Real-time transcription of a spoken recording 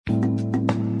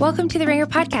Welcome to the Ringer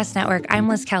Podcast Network. I'm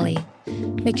Liz Kelly.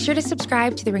 Make sure to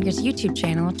subscribe to the Ringer's YouTube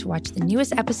channel to watch the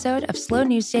newest episode of Slow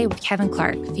News Day with Kevin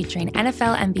Clark, featuring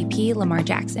NFL MVP Lamar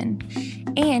Jackson.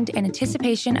 And in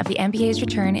anticipation of the NBA's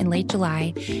return in late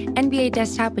July, NBA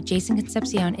Desktop with Jason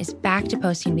Concepcion is back to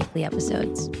posting weekly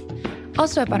episodes.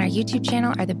 Also up on our YouTube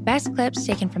channel are the best clips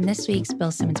taken from this week's Bill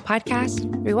Simmons podcast,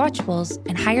 Rewatchables,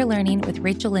 and Higher Learning with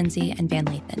Rachel Lindsay and Van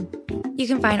Lathan. You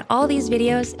can find all these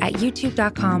videos at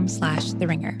youtube.com/The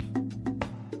Ringer.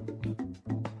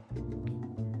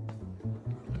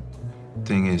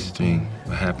 Thing is,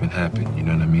 what happened, you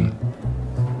know what I mean?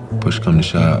 Push come to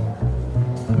shove.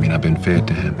 I mean, I've been fair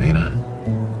to him, ain't I?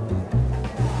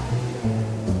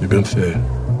 You've been fair.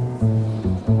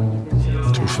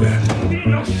 Too fair.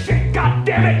 No shit, God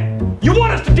damn it! You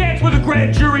want us to dance with a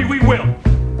grand jury? We will.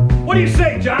 What do you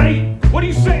say, Johnny? What do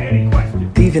you say to any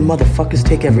question? Thieving motherfuckers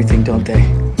take everything, don't they?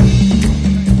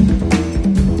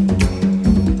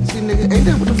 See, nigga, ain't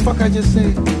that what the fuck I just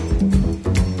said?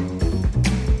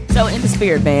 So in the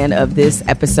spirit, man, of this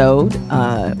episode,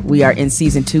 we are in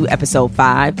season 2, episode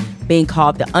 5, being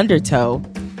called The Undertow.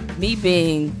 Me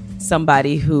being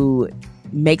somebody who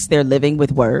makes their living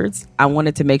with words, I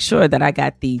wanted to make sure that I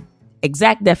got the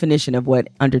exact definition of what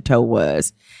undertow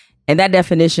was. And that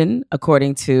definition,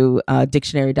 according to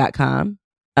dictionary.com,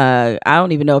 I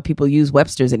don't even know if people use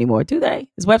Webster's anymore, do they?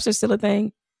 Is Webster still a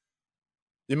thing?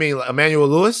 You mean Emmanuel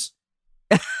Lewis?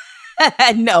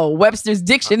 No, Webster's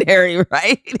dictionary,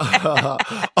 right? No,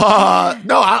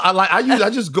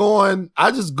 I just go on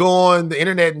the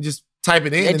internet and just type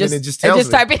it in and then it just tells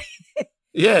me. Type it.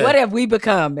 Yeah. What have we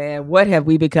become, man? What have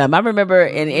we become? I remember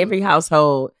in every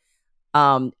household,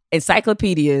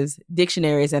 encyclopedias,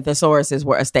 dictionaries, and thesauruses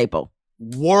were a staple.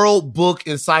 World Book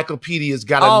Encyclopedias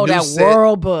got a new set.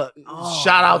 World Book. Oh,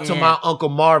 shout out to my Uncle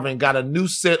Marvin. Got a new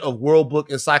set of World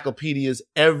Book Encyclopedias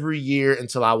every year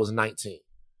until I was 19.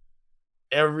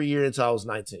 Every year until I was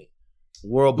 19.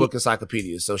 World Book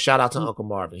Encyclopedias. So shout out to Uncle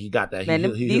Marvin. He got that. Man,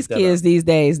 these kids these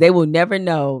days, they will never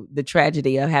know the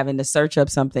tragedy of having to search up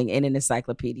something in an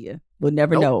encyclopedia. Will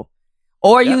never know.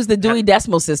 Or use the Dewey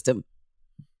Decimal System.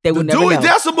 They will never know. The Dewey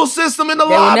Decimal System in the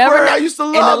library. I used to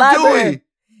love Dewey.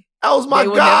 That was my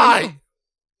guy.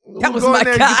 That was my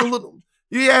guy.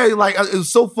 Yeah, like it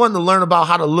was so fun to learn about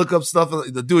how to look up stuff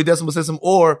in the Dewey Decimal System.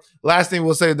 Or last thing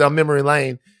we'll say, the memory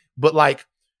lane. But like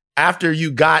after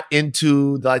you got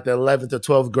into like the 11th or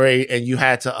 12th grade and you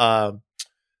had to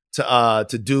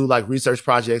do like research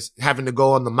projects, having to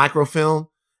go on the microfilm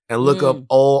and look up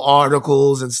old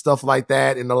articles and stuff like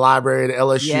that in the library at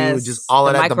LSU, and just all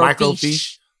of that, the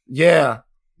microfiche. Yeah.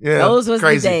 Those was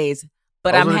the days.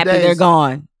 But I'm happy they're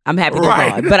gone. I'm happy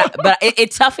they're gone. But it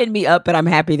toughened me up, but I'm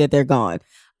happy that they're gone.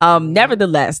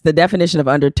 Nevertheless, the definition of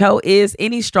undertow is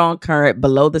any strong current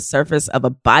below the surface of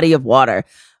a body of water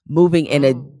moving in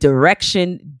a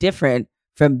direction different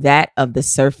from that of the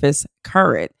surface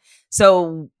current.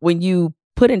 So when you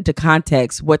put into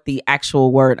context what the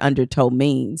actual word undertow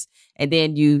means, and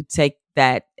then you take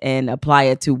that and apply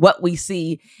it to what we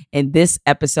see in this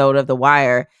episode of The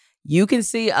Wire, you can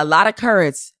see a lot of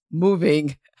currents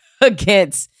moving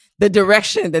against the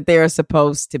direction that they are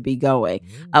supposed to be going.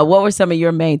 What were some of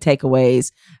your main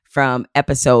takeaways from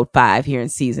episode 5 here in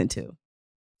season 2?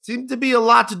 Seemed to be a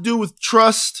lot to do with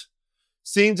trust.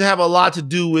 Seemed to have a lot to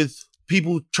do with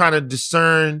people trying to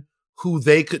discern who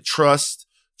they could trust.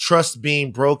 Trust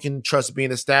being broken, trust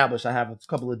being established. I have a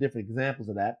couple of different examples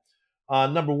of that.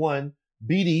 Number one,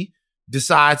 Beatty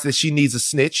decides that she needs a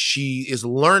snitch. She is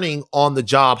learning on the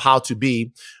job how to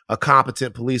be a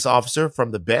competent police officer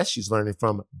from the best. She's learning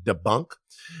from the bunk.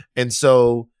 And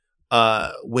so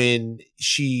when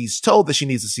she's told that she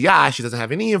needs a CI, she doesn't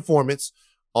have any informants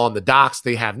on the docks.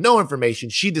 They have no information.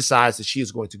 She decides that she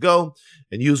is going to go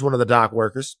and use one of the dock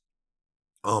workers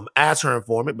as her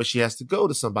informant, but she has to go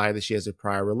to somebody that she has a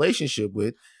prior relationship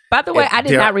with. By the way, I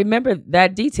did not remember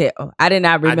that detail. I did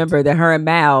not remember that her and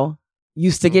Mal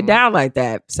used to get down like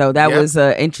that. So that was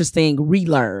an interesting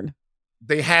relearn.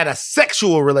 They had a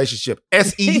sexual relationship.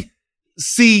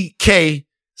 SECK,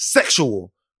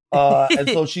 sexual. And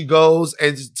so she goes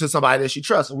to somebody that she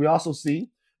trusts. And we also see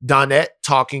Donette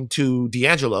talking to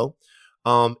D'Angelo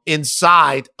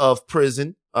inside of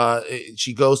prison.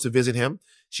 She goes to visit him.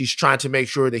 She's trying to make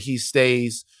sure that he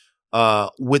stays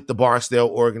with the Barksdale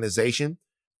organization.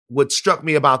 What struck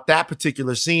me about that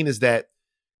particular scene is that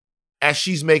as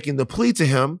she's making the plea to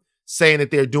him, saying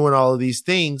that they're doing all of these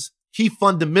things, he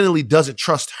fundamentally doesn't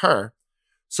trust her.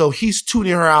 So he's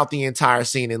tuning her out the entire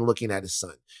scene and looking at his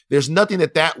son. There's nothing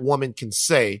that woman can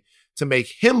say to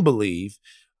make him believe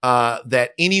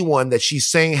that anyone that she's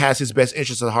saying has his best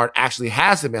interests at heart actually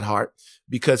has him at heart,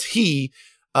 because he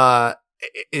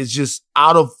is just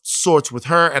out of sorts with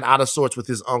her and out of sorts with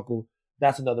his uncle.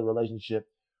 That's another relationship.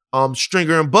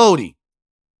 Stringer and Bodie,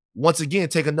 once again,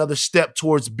 take another step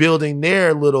towards building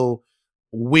their little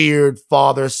weird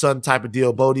father-son type of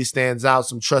deal. Bodie stands out.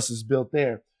 Some trust is built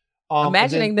there.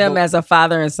 Imagining them as a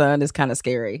father and son is kind of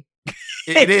scary.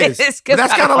 It is. But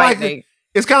that's kind of like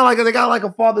it's kind of like they got like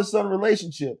a father-son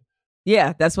relationship.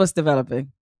 Yeah, that's what's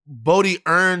developing. Bodie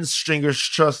earns Stringer's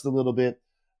trust a little bit.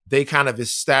 They kind of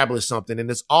establish something, and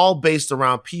it's all based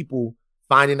around people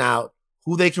finding out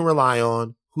who they can rely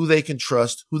on, who they can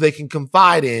trust, who they can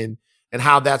confide in, and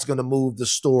how that's going to move the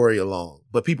story along.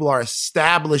 But people are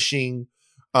establishing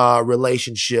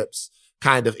relationships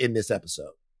kind of in this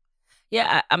episode.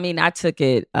 Yeah, I mean, I took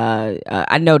it,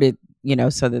 I noted,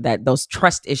 so that those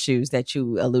trust issues that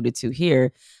you alluded to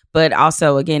here, but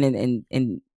also, again,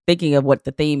 in thinking of what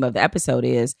the theme of the episode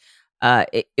is,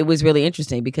 it was really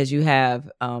interesting because you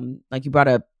have, like you brought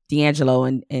up D'Angelo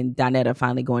and Donetta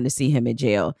finally going to see him in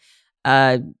jail.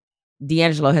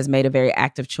 D'Angelo has made a very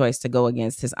active choice to go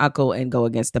against his uncle and go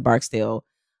against the Barksdale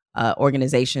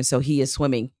organization. So he is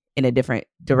swimming in a different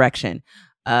direction.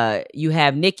 You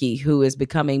have Nikki, who is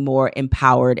becoming more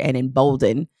empowered and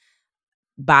emboldened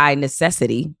by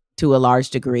necessity to a large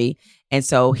degree. And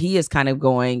so he is kind of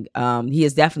going, he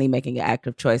is definitely making an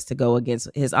active choice to go against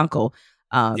his uncle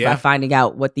by finding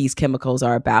out what these chemicals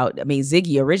are about. I mean,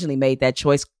 Ziggy originally made that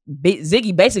choice.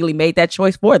 Ziggy basically made that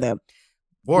choice for them.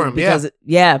 For him,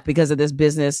 because of this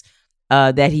business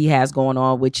that he has going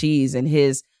on with cheese and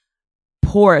his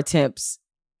poor attempts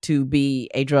to be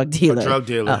a drug dealer.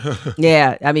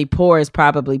 Yeah, I mean, poor is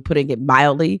probably putting it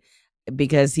mildly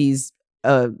because he's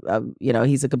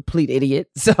he's a complete idiot.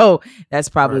 So that's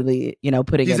probably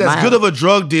putting he's it mild. He's as good of a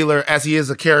drug dealer as he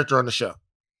is a character on the show.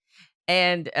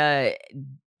 And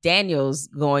Daniel's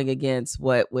going against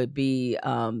what would be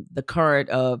the current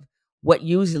of what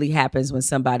usually happens when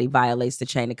somebody violates the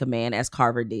chain of command, as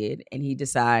Carver did, and he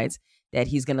decides that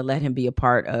he's going to let him be a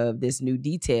part of this new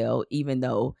detail, even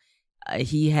though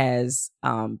he has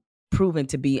proven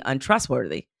to be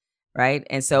untrustworthy, right?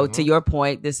 And so to your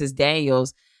point, this is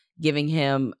Daniel's giving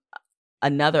him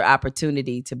another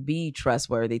opportunity to be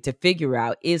trustworthy, to figure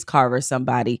out, is Carver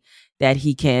somebody that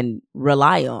he can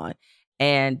rely on?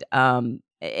 And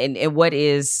what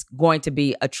is going to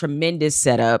be a tremendous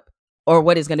setup, or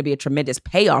what is going to be a tremendous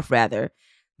payoff, rather,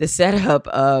 the setup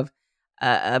of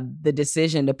the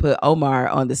decision to put Omar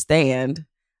on the stand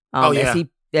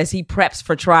as he preps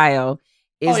for trial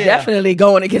is definitely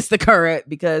going against the current,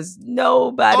 because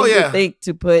nobody would think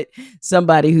to put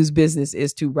somebody whose business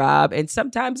is to rob and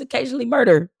sometimes occasionally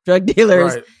murder drug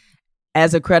dealers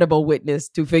as a credible witness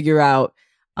to figure out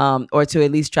or to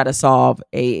at least try to solve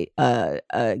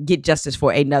get justice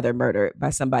for another murder by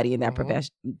somebody in that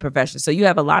profession. So you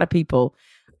have a lot of people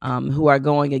who are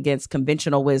going against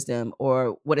conventional wisdom,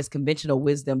 or what is conventional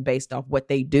wisdom based off what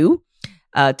they do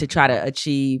to try to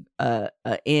achieve an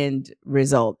end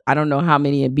result. I don't know how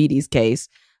many in Beatty's case,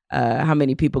 how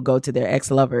many people go to their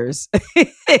ex-lovers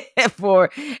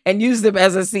and use them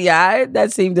as a CI.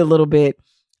 That seemed a little bit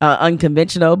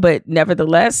unconventional, but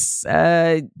nevertheless,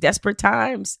 desperate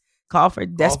times call for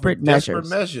desperate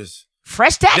measures.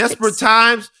 Fresh tactics.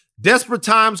 Desperate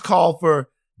times call for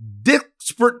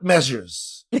desperate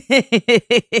measures.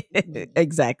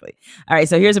 Exactly. All right,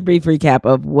 so here's a brief recap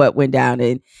of what went down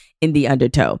in the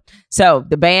Undertow. So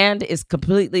the band is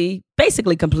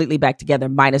basically completely back together,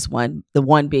 minus one, the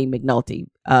one being McNulty.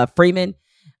 Freeman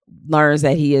learns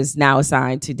that he is now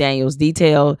assigned to Daniel's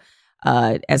detail.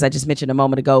 As I just mentioned a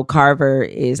moment ago, Carver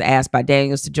is asked by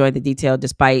Daniels to join the detail,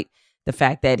 despite the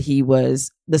fact that he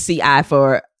was the CI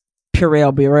for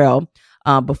Purell Burrell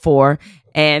before.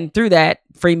 And through that,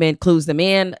 Freeman clues them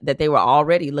in that they were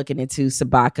already looking into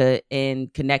Sabaka in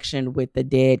connection with the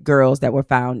dead girls that were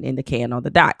found in the can on the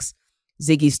docks.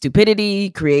 Ziggy's stupidity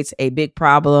creates a big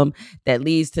problem that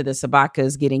leads to the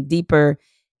Sabakas getting deeper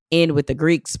in with the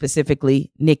Greeks,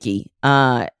 specifically Nikki.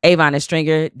 Avon and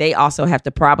Stringer, they also have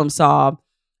to problem solve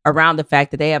around the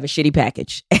fact that they have a shitty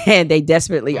package and they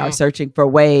desperately are searching for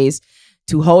ways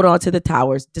to hold on to the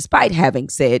towers despite having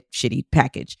said shitty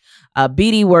package.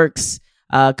 Beatty works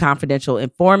confidential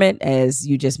informant, as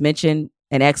you just mentioned,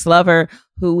 an ex-lover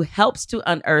who helps to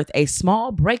unearth a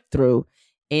small breakthrough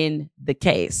in the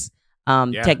case.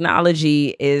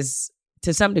 Technology is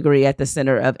to some degree at the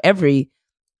center of every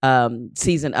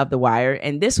season of The Wire,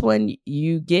 and this one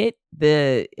you get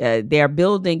they're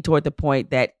building toward the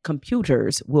point that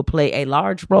computers will play a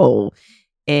large role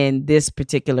in this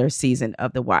particular season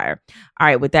of The Wire. All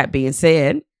right, with that being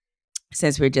said,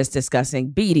 since we're just discussing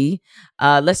Beatty,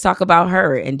 let's talk about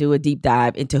her and do a deep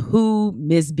dive into who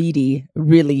Miss Beatty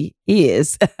really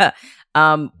is.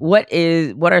 What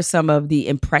are some of the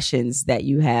impressions that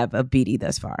you have of Beatty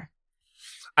thus far?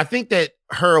 I think that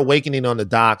her awakening on the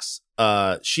docks,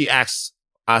 she acts,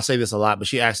 I say this a lot, but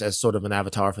she acts as sort of an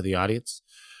avatar for the audience.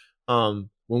 When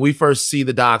we first see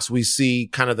the docks, we see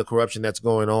kind of the corruption that's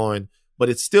going on, but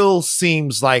it still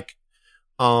seems like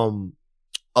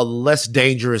a less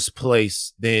dangerous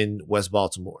place than West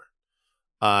Baltimore.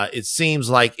 It seems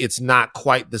like it's not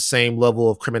quite the same level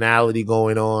of criminality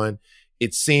going on.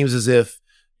 It seems as if,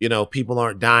 people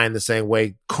aren't dying the same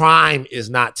way. Crime is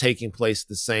not taking place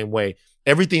the same way.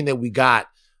 Everything that we got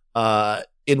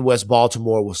in West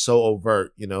Baltimore was so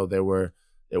overt. There were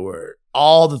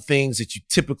all the things that you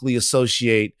typically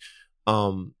associate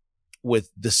with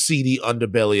the seedy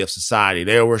underbelly of society.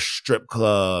 There were strip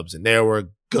clubs, and there were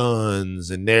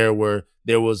guns, and there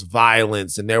was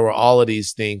violence, and there were all of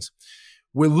these things.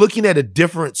 We're looking at a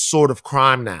different sort of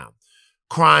crime now.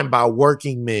 Crime by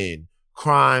working men,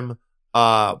 crime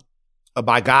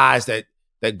by guys that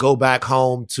go back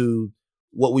home to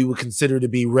what we would consider to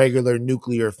be regular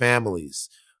nuclear families.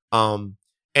 And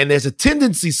there's a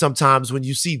tendency sometimes when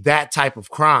you see that type of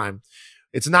crime,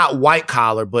 it's not white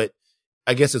collar, but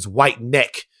I guess it's white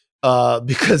neck,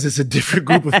 because it's a different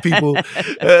group of people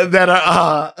that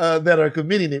are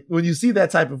committing it. When you see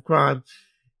that type of crime,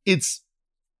 it's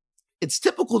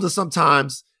typical to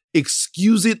sometimes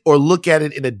excuse it or look at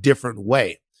it in a different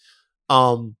way.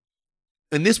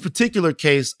 In this particular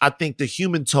case, I think the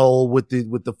human toll with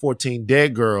the 14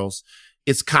 dead girls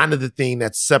is kind of the thing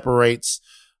that separates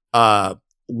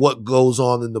what goes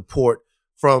on in the port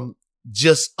from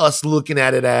just us looking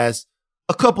at it as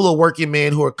a couple of working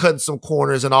men who are cutting some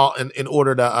corners and all in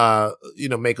order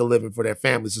to make a living for their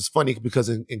families. It's funny because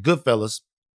in Goodfellas,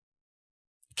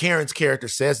 Karen's character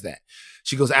says that.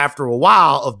 She goes, after a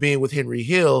while of being with Henry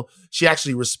Hill, she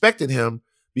actually respected him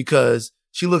because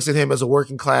she looks at him as a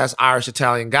working class Irish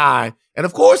Italian guy. And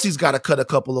of course, he's got to cut a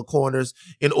couple of corners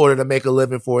in order to make a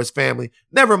living for his family.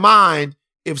 Never mind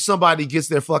if somebody gets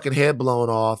their fucking head blown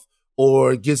off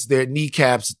or gets their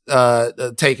kneecaps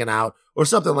taken out or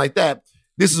something like that.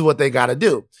 This is what they got to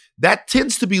do. That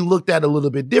tends to be looked at a little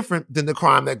bit different than the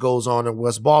crime that goes on in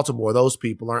West Baltimore. Those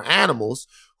people are animals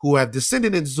who have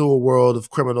descended into a world of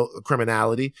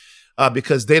criminality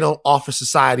because they don't offer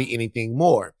society anything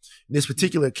more. In this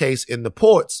particular case, in the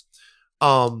ports,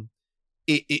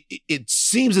 it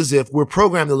seems as if we're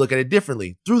programmed to look at it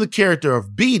differently. Through the character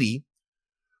of Beatty,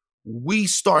 we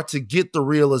start to get the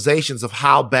realizations of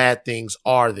how bad things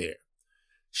are there.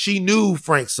 She knew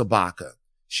Frank Sabaka.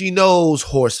 She knows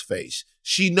Horseface.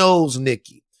 She knows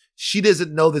Nikki. She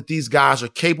doesn't know that these guys are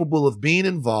capable of being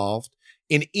involved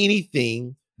in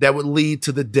anything that would lead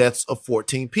to the deaths of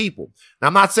 14 people. Now,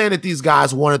 I'm not saying that these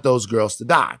guys wanted those girls to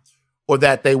die or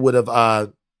that they would have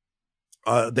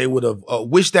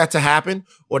wished that to happen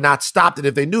or not stopped it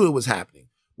if they knew it was happening.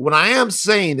 What I am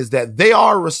saying is that they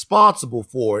are responsible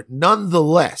for it.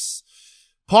 Nonetheless,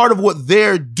 part of what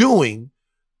they're doing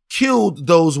killed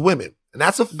those women. And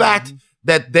that's a fact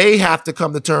that they have to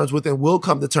come to terms with and will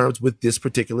come to terms with this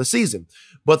particular season.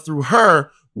 But through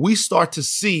her, we start to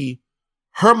see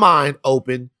her mind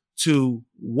open to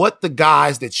what the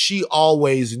guys that she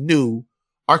always knew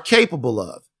are capable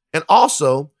of. And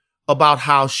also about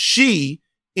how she,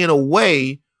 in a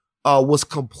way, was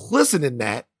complicit in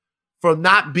that for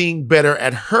not being better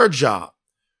at her job.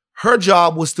 Her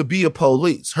job was to be a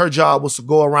police. Her job was to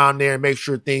go around there and make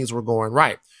sure things were going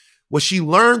right. What she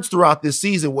learns throughout this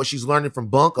season, what she's learning from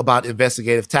Bunk about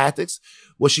investigative tactics,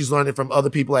 what she's learning from other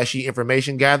people as she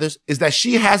information gathers, is that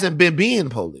she hasn't been being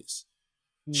police.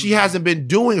 She hasn't been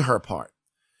doing her part.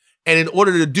 And in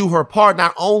order to do her part,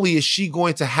 not only is she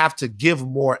going to have to give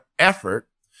more effort,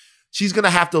 she's going to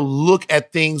have to look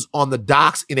at things on the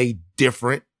docks in a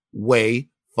different way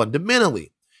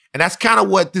fundamentally. And that's kind of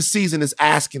what this season is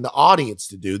asking the audience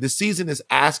to do. This season is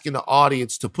asking the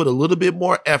audience to put a little bit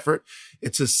more effort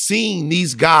into seeing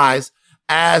these guys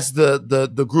as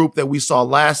the group that we saw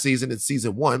last season in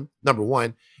season one, number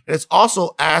one. And it's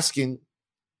also asking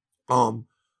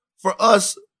for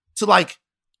us to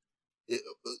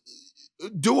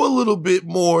do a little bit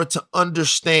more to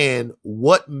understand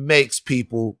what makes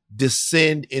people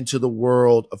descend into the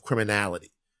world of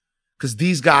criminality. Because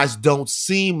these guys don't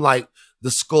seem like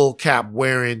the skull cap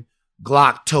wearing,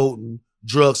 Glock toting,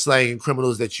 drug slanging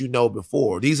criminals that you know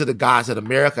before. These are the guys that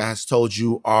America has told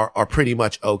you are pretty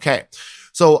much okay.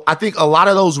 So I think a lot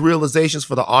of those realizations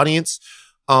for the audience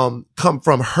come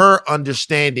from her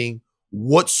understanding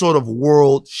what sort of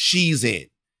world she's in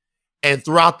And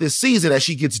throughout this season, as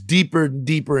she gets deeper and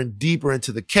deeper and deeper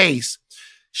into the case,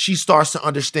 she starts to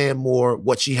understand more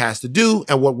what she has to do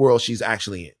and what world she's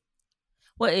actually in.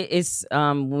 Well, it's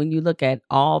when you look at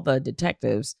all the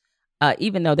detectives,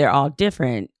 even though they're all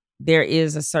different, there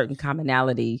is a certain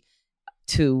commonality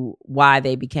to why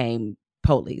they became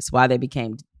police, why they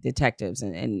became detectives.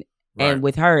 And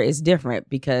with her, it's different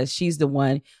because she's the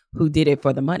one who did it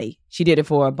for the money. She did it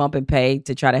for a bump and pay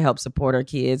to try to help support her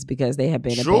kids because they had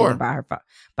been abandoned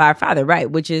by her father, right?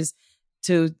 Which is,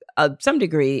 to some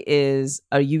degree, is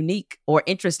a unique or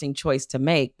interesting choice to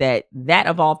make. That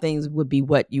of all things would be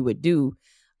what you would do,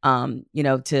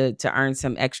 to earn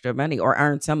some extra money or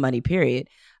earn some money, period.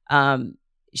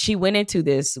 She went into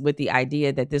this with the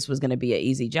idea that this was going to be an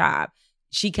easy job.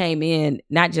 She came in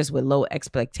not just with low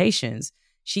expectations.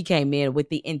 She came in with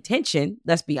the intention,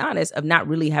 let's be honest, of not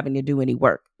really having to do any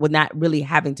work, with not really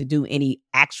having to do any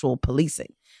actual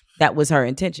policing. That was her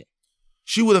intention.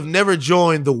 She would have never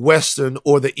joined the Western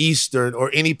or the Eastern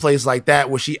or any place like that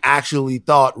where she actually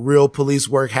thought real police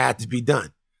work had to be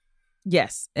done.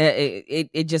 Yes.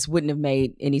 It just wouldn't have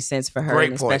made any sense for her.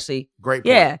 Great and point. Especially, Great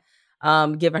point. Yeah.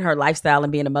 Given her lifestyle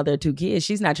and being a mother of 2 kids,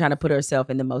 she's not trying to put herself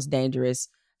in the most dangerous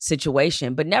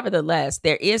situation. But nevertheless,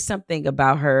 there is something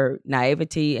about her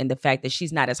naivety and the fact that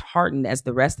she's not as hardened as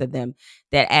the rest of them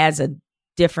that adds a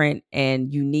different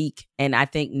and unique and I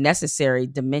think necessary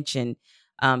dimension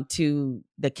to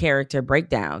the character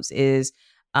breakdowns. Is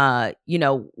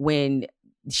when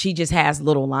she just has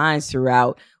little lines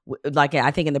throughout, like I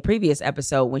think in the previous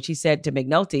episode when she said to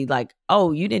McNulty, like,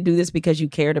 oh, you didn't do this because you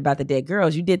cared about the dead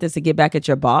girls, you did this to get back at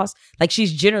your boss. Like,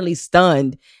 she's generally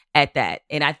stunned at that.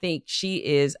 And I think she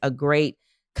is a great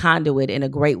conduit and a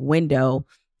great window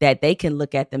that they can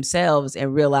look at themselves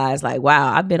and realize, like,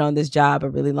 wow, I've been on this job a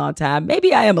really long time.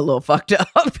 Maybe I am a little fucked up,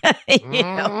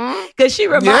 because she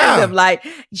reminds them, like,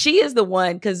 she is the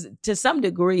one, because to some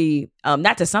degree,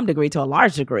 not to some degree, to a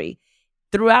large degree,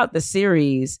 throughout the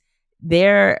series,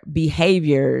 their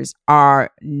behaviors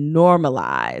are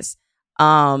normalized. They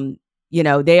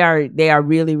are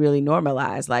really, really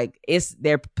normalized. Like, it's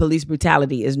their police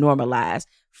brutality is normalized.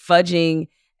 Fudging,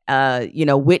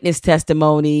 witness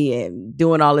testimony and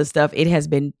doing all this stuff. It has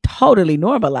been totally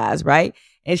normalized, right?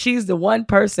 And she's the one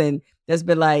person that's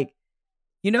been like,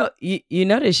 you know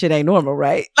this shit ain't normal,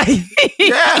 right?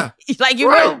 Yeah. Like,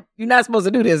 know, you're not supposed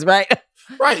to do this, right?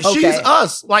 Right. Okay. She's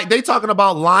us. Like, they talking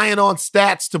about lying on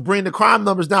stats to bring the crime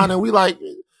numbers down. And we like,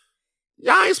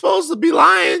 y'all ain't supposed to be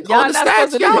lying on the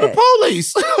stats. Y'all the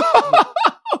police.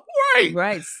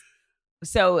 Right.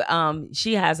 So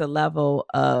she has a level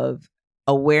of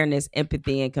awareness,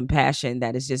 empathy, and compassion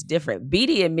that is just different.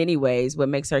 Beatty, in many ways, what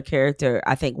makes her character,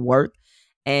 I think, work,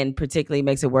 and particularly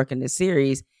makes it work in the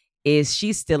series, is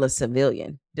she's still a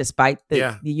civilian despite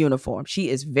the uniform.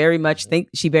 She very much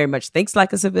thinks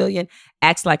like a civilian,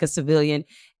 acts like a civilian.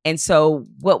 And so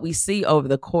what we see over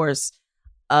the course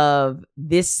of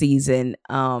this season,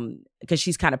 because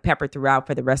she's kind of peppered throughout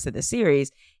for the rest of the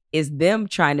series, is them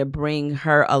trying to bring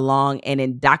her along and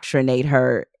indoctrinate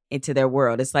her into their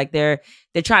world. It's like they're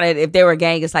trying to, if they were a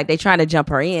gang, it's like they're trying to jump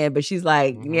her in, but she's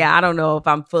like, yeah, I don't know if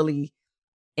I'm fully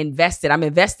invested. I'm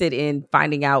invested in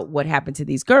finding out what happened to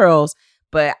these girls,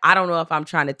 but I don't know if I'm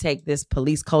trying to take this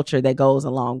police culture that goes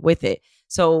along with it.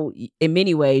 So in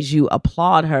many ways, you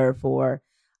applaud her for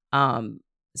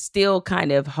still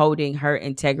kind of holding her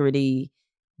integrity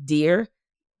dear,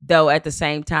 though at the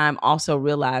same time also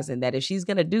realizing that if she's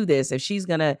going to do this, if she's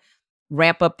going to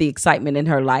ramp up the excitement in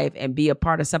her life and be a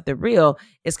part of something real,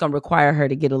 it's going to require her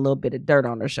to get a little bit of dirt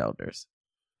on her shoulders.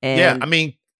 And yeah, I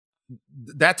mean,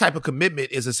 that type of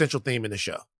commitment is a central theme in the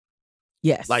show.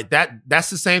 Yes. Like that's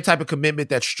the same type of commitment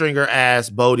that Stringer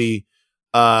asked Bodie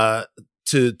to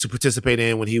participate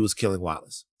in when he was killing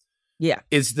Wallace. Yeah.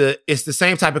 It's the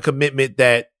same type of commitment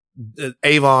that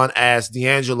Avon asked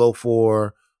D'Angelo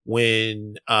for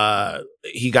when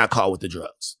he got caught with the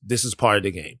drugs. This is part of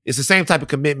the game. It's the same type of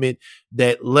commitment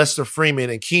that Lester Freeman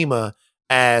and Kima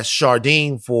asked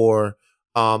Shardine for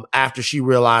after she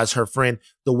realized her friend.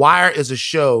 The Wire is a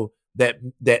show that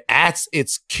asks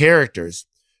its characters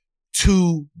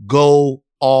to go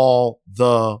all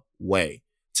the way,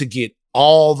 to get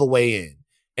all the way in.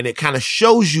 And it kind of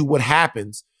shows you what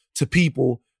happens to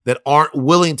people that aren't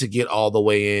willing to get all the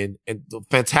way in. And the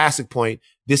fantastic point,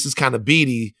 this is kind of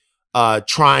Beatty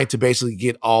trying to basically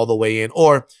get all the way in,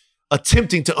 or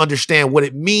attempting to understand what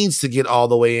it means to get all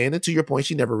the way in. And to your point,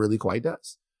 she never really quite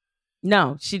does.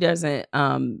 No, she doesn't.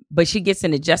 But she gets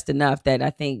in it just enough that I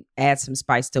think adds some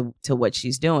spice to what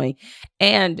she's doing.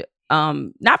 And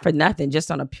not for nothing, just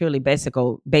on a purely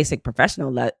basic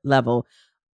professional level,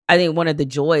 I think one of the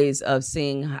joys of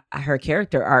seeing her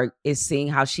character arc is seeing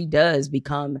how she does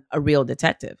become a real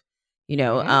detective. You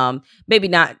know, maybe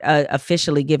not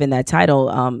officially given that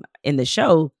title in the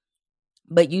show,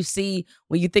 but you see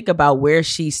when you think about where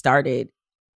she started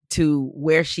to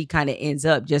where she kind of ends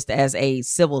up just as a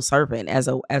civil servant, as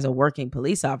a working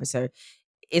police officer,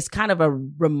 it's kind of a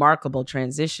remarkable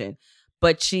transition.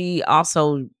 But she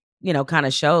also, you know, kind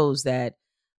of shows that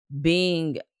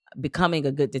becoming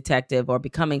a good detective or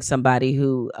becoming somebody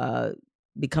who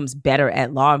becomes better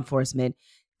at law enforcement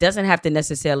doesn't have to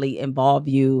necessarily involve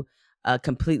you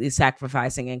completely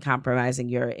sacrificing and compromising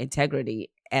your integrity,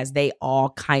 as they all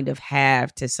kind of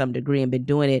have to some degree and been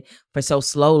doing it for so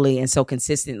slowly and so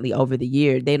consistently over the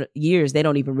years. They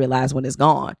don't even realize when it's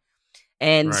gone.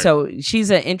 And so she's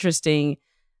an interesting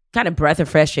kind of breath of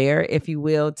fresh air, if you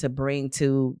will, to bring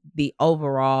to the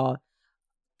overall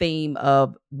theme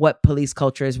of what police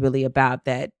culture is really about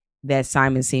that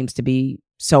Simon seems to be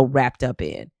so wrapped up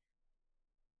in.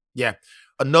 Yeah.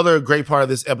 Another great part of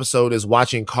this episode is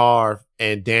watching Carve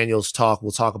and Daniels talk.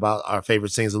 We'll talk about our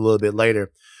favorite scenes a little bit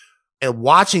later. And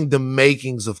watching the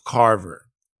makings of Carver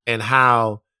and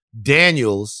how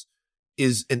Daniels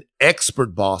is an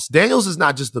expert boss. Daniels is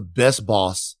not just the best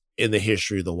boss in the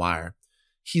history of The Wire.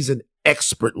 He's an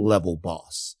expert level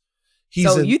boss. You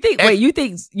think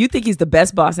he's the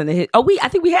best boss in the hit? I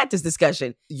think we had this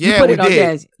discussion. Yeah, we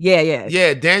did.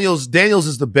 Yeah. Daniels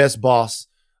is the best boss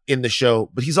in the show,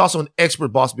 but he's also an expert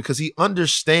boss because he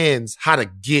understands how to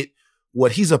get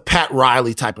what he's a Pat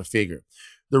Riley type of figure.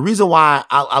 The reason why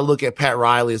I look at Pat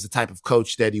Riley as the type of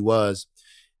coach that he was,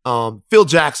 Phil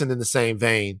Jackson in the same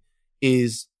vein,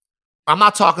 is I'm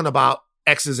not talking about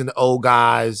X's and O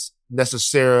guys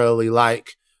necessarily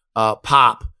like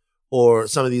Pop or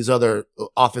some of these other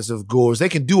offensive gurus. They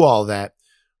can do all that,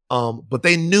 but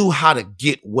they knew how to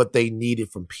get what they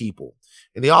needed from people.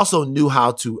 And they also knew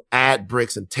how to add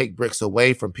bricks and take bricks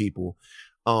away from people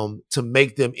to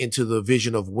make them into the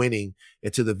vision of winning,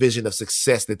 into the vision of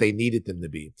success that they needed them to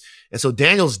be. And so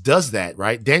Daniels does that,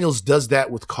 right? Daniels does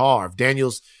that with Carve.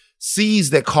 Daniels sees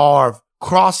that Carve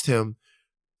crossed him,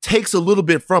 takes a little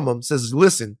bit from him, says,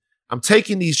 listen, I'm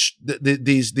taking these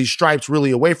stripes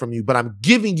really away from you, but I'm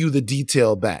giving you the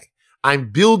detail back.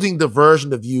 I'm building the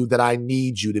version of you that I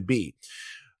need you to be.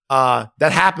 That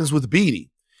happens with Beatty.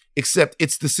 Except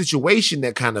it's the situation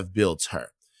that kind of builds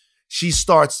her. She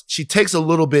takes a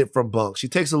little bit from Bunk. She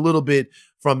takes a little bit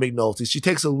from McNulty. She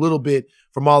takes a little bit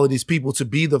from all of these people to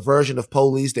be the version of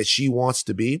police that she wants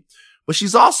to be. But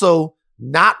she's also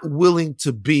not willing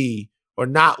to be or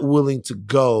not willing to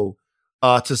go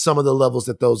to some of the levels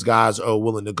that those guys are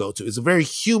willing to go to. It's a very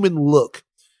human look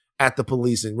at the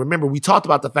police. And remember, we talked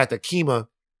about the fact that Kima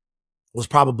was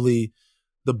probably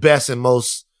the best and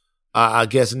most I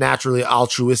guess, naturally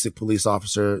altruistic police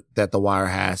officer that The Wire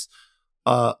has.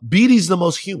 Beatty's the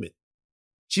most human.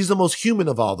 She's the most human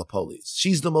of all the police.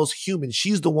 She's the most human.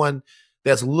 She's the one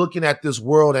that's looking at this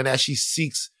world, and as she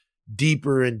seeks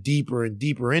deeper and deeper and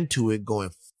deeper into it,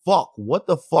 going, fuck, what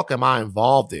the fuck am I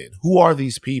involved in? Who are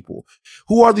these people?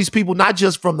 Who are these people, not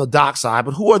just from the dock side,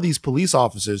 but who are these police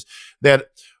officers that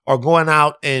are going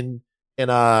out and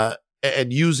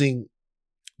using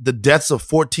the deaths of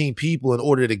 14 people in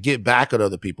order to get back at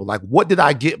other people? Like, what did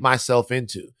I get myself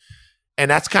into? And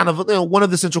that's kind of one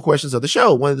of the central questions of the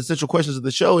show. One of the central questions of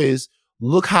the show is,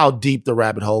 look how deep the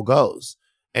rabbit hole goes.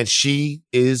 And she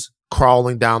is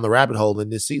crawling down the rabbit hole in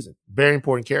this season. Very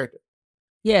important character.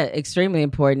 Yeah, extremely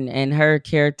important. And her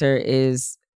character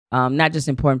is not just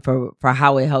important for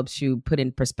how it helps you put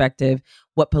in perspective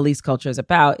what police culture is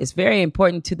about. It's very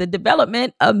important to the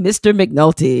development of Mr.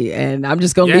 McNulty. And I'm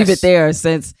just going to leave it there,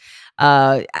 since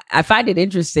I find it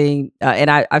interesting,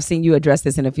 and I've seen you address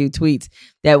this in a few tweets,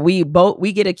 that we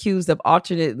get accused of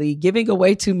alternately giving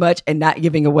away too much and not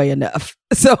giving away enough.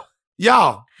 So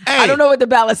y'all, hey, I don't know what the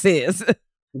balance is.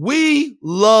 We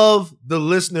love the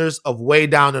listeners of Way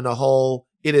Down in the Hole.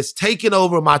 It has taken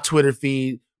over my Twitter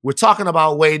feed. We're talking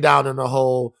about Way Down in the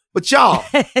Hole. But y'all,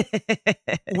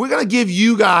 we're going to give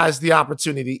you guys the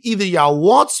opportunity. Either y'all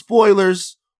want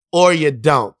spoilers or you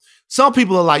don't. Some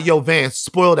people are like, yo, Van,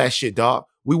 spoil that shit, dog.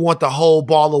 We want the whole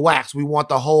ball of wax. We want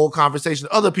the whole conversation.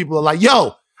 Other people are like,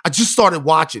 yo, I just started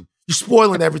watching. You're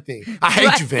spoiling everything. I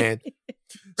hate you, Van.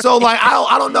 So like,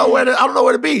 I don't know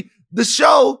where to be. The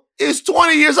show is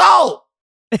 20 years old.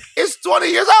 It's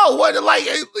 20 years old. What, like,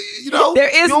 you know? There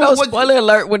is no spoiler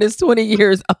alert when it's 20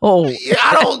 years old. You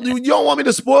don't want me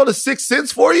to spoil The Sixth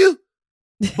Sense for you?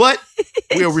 But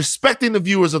we are respecting the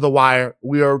viewers of The Wire.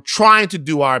 We are trying to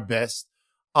do our best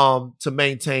to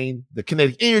maintain the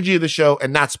kinetic energy of the show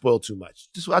and not spoil too much.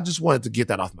 I just wanted to get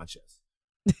that off my chest.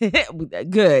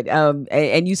 Good.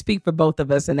 And you speak for both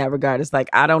of us in that regard. It's like,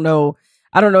 I don't know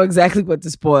exactly what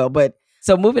to spoil, but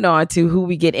so moving on to who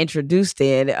we get introduced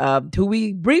in, who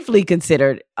we briefly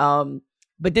considered.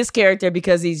 But this character,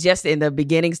 because he's just in the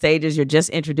beginning stages, you're just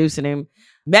introducing him.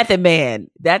 Method Man.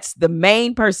 That's the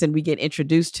main person we get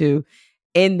introduced to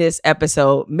in this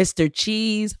episode, Mr.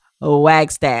 Cheese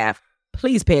Wagstaff.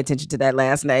 Please pay attention to that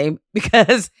last name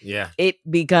because it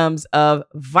becomes of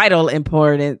vital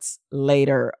importance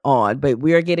later on. But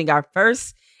we are getting our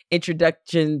first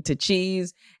introduction to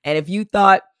Cheese. And if you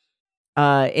thought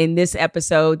in this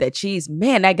episode that Cheese,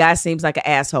 man, that guy seems like an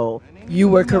asshole, you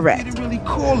were correct. He really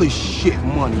call this shit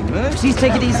money, man. Please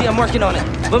take it easy. I'm working on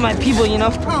it. With my people, you know.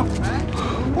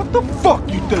 What the fuck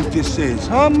you think this is,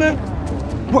 huh, man?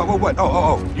 What?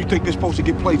 Oh. You think this supposed to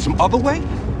get played some other way?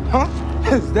 Huh?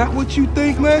 Is that what you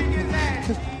think, man?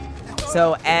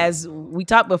 So as we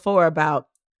talked before about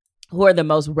who are the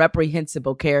most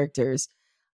reprehensible characters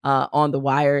on The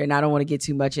Wire, and I don't want to get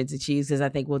too much into Cheese because I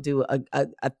think we'll do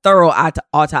a thorough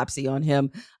autopsy on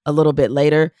him a little bit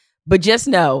later. But just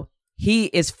know he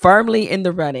is firmly in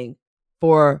the running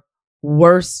for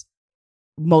worst,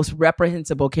 most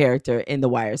reprehensible character in The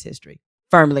Wire's history.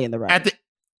 Firmly in the running.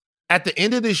 At the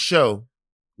end of this show,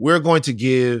 we're going to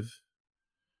give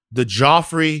the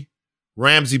Joffrey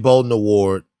Ramsay Bolton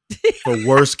Award for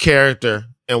worst character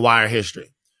in Wire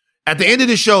history. At the end of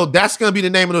the show, that's going to be the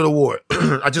name of the award.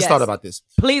 I just thought about this.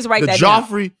 Please write that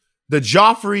down. The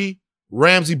Joffrey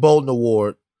Ramsay Bolton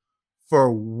Award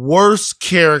for worst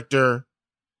character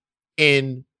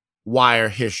in Wire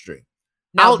history.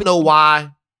 I don't know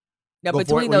why. Now,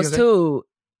 between those two,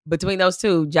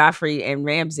 Joffrey and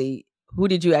Ramsay, who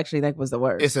did you actually think was the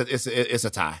worst? It's a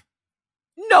tie.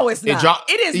 No, it's not.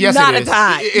 It is not a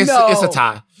tie. It's a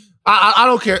tie. I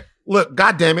don't care. Look,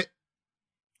 God damn it.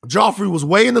 Joffrey was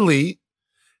way in the lead,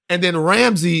 and then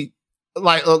Ramsay,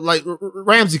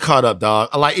 Ramsay caught up,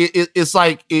 dog. Like you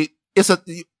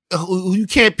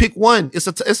can't pick one. It's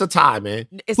a tie, man.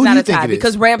 It's not a tie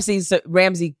because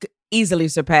Ramsay easily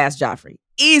surpassed Joffrey.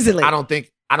 Easily. I don't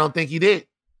think he did.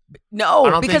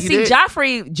 No, because see,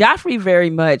 Joffrey very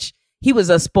much, he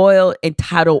was a spoiled,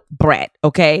 entitled brat.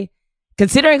 Okay,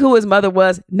 considering who his mother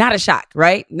was, not a shock,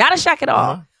 right? Not a shock at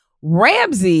all. Uh-huh.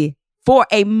 Ramsay, for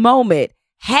a moment,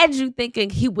 had you thinking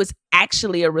he was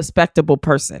actually a respectable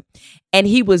person. And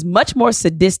he was much more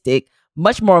sadistic,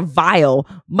 much more vile,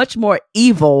 much more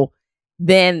evil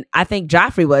than I think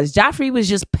Joffrey was. Joffrey was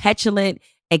just petulant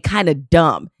and kind of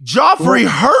dumb. Joffrey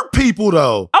hurt people,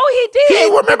 though. Oh, he did. He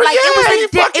remember,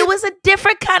 it was a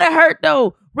different kind of hurt,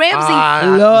 though. Ramsay,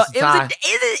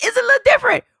 it's a little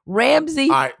different. Ramsay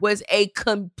was a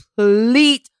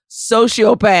complete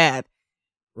sociopath.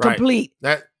 Right. Complete.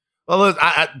 Well, look,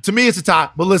 to me, it's a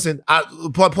tie. But listen,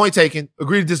 point taken.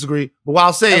 Agree to disagree. But what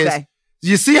I'll say is,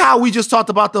 you see how we just talked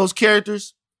about those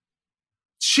characters?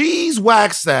 Cheese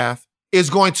Wagstaff is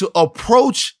going to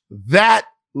approach that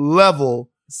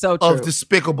level of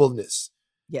despicableness.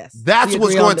 Yes, that's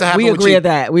what's going to happen. We agree on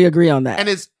that. We agree on that. And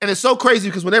it's so crazy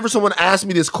because whenever someone asks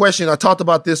me this question, I talked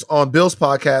about this on Bill's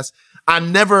podcast. I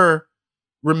never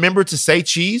remember to say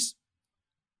Cheese,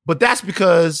 but that's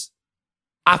because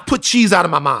I've put Cheese out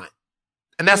of my mind.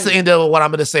 And that's the end of what I'm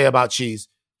going to say about Cheese.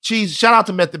 Cheese, shout out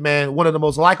to Method Man, one of the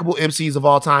most likable MCs of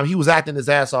all time. He was acting his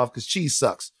ass off because Cheese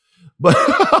sucks. But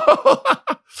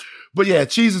yeah,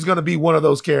 Cheese is going to be one of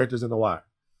those characters in The Wire.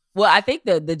 Well, I think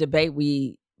the debate,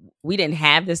 we didn't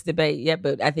have this debate yet,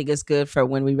 but I think it's good for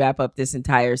when we wrap up this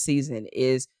entire season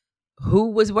is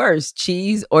who was worse,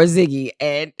 Cheese or Ziggy?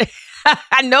 And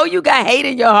I know you got hate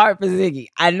in your heart for Ziggy.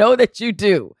 I know that you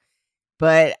do.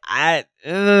 But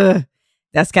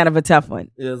that's kind of a tough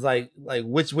one. It's like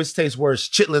which tastes worse,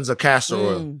 chitlins or castor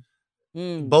oil?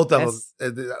 Both of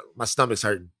them. My stomach's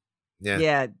hurting.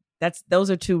 Yeah.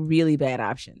 Those are two really bad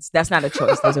options. That's not a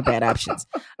choice. Those are bad options.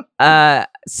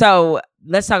 So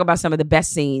let's talk about some of the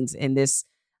best scenes in this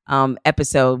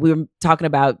episode. We were talking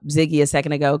about Ziggy a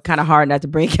second ago. Kind of hard not to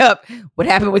bring up what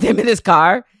happened with him in his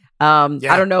car. I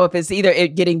don't know if it's either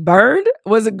it getting burned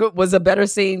was a better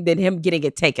scene than him getting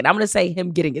it taken. I'm going to say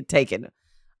him getting it taken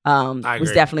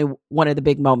was definitely one of the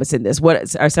big moments in this.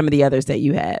 What are some of the others that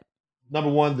you had?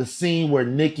 Number one, the scene where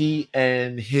Nicky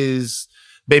and his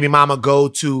baby mama go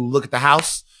to look at the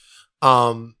house.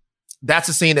 That's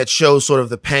a scene that shows sort of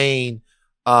the pain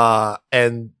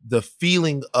and the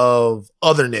feeling of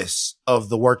otherness of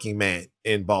the working man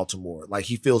in Baltimore. Like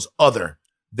he feels other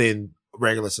than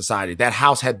regular society. That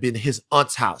house had been his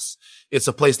aunt's house. It's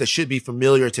a place that should be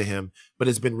familiar to him, but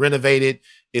it's been renovated.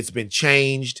 It's been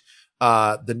changed.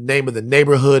 The name of the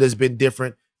neighborhood has been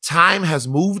different. Time has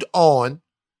moved on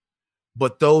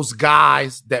but those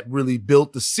guys that really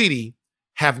built the city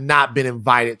have not been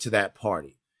invited to that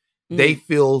party. They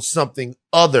feel something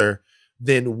other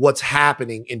than what's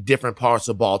happening in different parts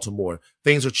of Baltimore.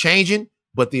 Things are changing,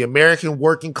 but the American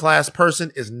working class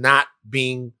person is not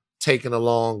being taken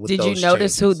along with those changes. Did you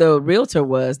notice who the realtor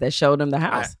was that showed him the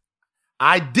house?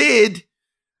 I did.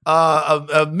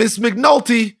 Miss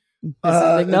McNulty.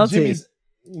 Mrs.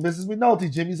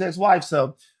 McNulty, Jimmy's ex-wife.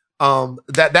 So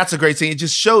that's a great scene. It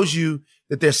just shows you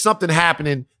that there's something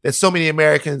happening that so many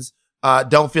Americans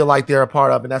don't feel like they're a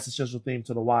part of, and that's a central theme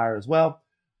to The Wire as well.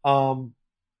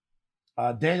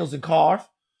 Daniels and Carve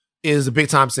is a big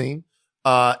time scene.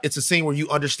 It's a scene where you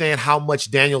understand how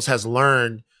much Daniels has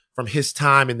learned from his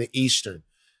time in the Eastern.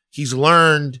 He's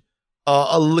learned,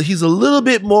 he's a little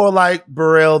bit more like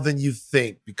Burrell than you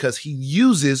think, because he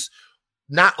uses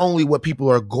not only what people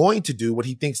are going to do, what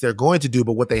he thinks they're going to do,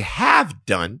 but what they have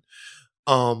done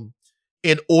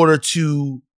in order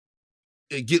to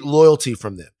get loyalty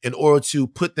from them, in order to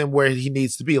put them where he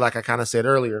needs to be. Like I kind of said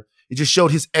earlier, it just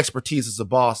showed his expertise as a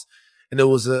boss. And it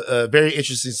was a very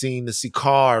interesting scene to see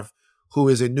Carve, who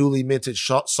is a newly minted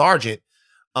sergeant,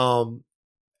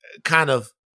 kind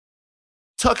of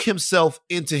tuck himself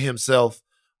into himself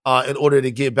in order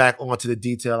to get back onto the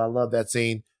detail. I love that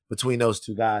scene between those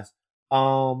two guys.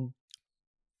 What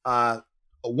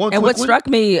struck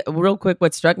me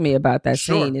about that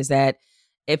scene is that,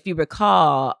 if you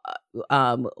recall,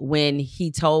 when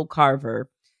he told Carver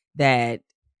that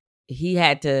he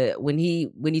had to, when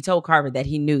he told Carver that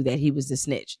he knew that he was the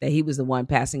snitch, that he was the one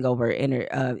passing over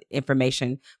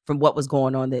information from what was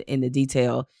going on in the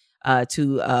detail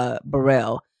to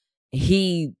Burrell,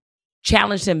 he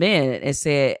challenged him in and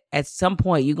said, at some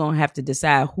point, you're going to have to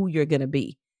decide who you're going to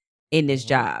be in this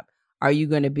job. Are you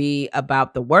going to be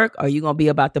about the work? Or are you going to be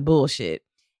about the bullshit?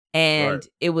 And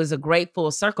it was a great full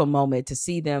circle moment to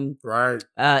see them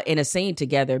in a scene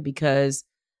together, because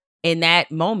in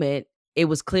that moment, it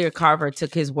was clear Carver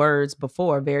took his words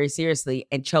before very seriously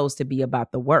and chose to be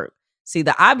about the work. See,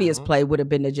 the obvious play would have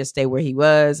been to just stay where he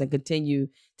was and continue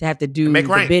to have to do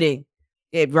the bidding.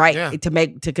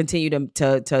 To continue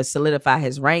to solidify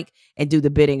his rank and do the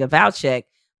bidding of Valchek.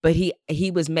 But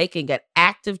he was making an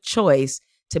active choice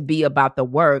to be about the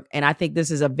work. And I think this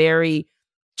is a very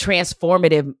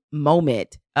transformative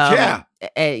moment.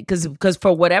 Because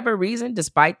for whatever reason,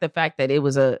 despite the fact that it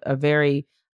was a very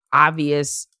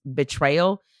obvious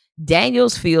betrayal,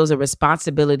 Daniels feels a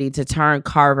responsibility to turn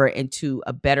Carver into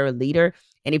a better leader.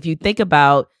 And if you think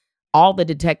about all the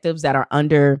detectives that are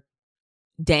under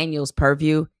Daniels'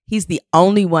 purview, he's the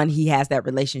only one he has that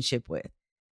relationship with.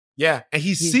 Yeah, and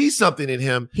he sees something in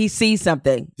him. He sees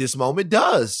something. This moment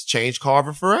does change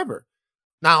Carver forever.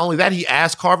 Not only that, he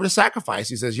asked Carver to sacrifice.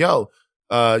 He says, yo,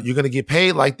 you're going to get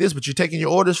paid like this, but you're taking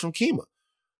your orders from Kima.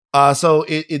 So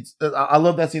I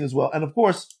love that scene as well. And of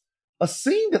course, a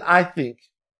scene that I think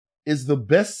is the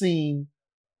best scene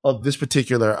of this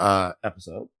particular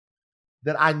episode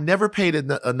that I never paid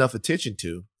enough attention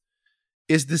to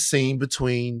is the scene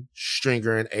between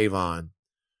Stringer and Avon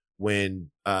when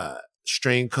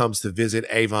String comes to visit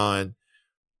Avon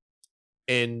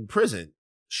in prison.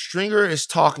 Stringer is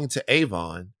talking to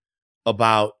Avon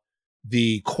about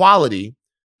the quality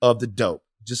of the dope.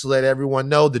 Just to let everyone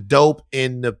know, the dope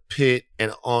in the pit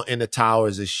and in the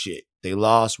towers is shit. They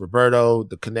lost Roberto.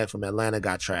 The connect from Atlanta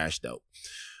got trash dope.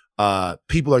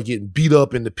 People are getting beat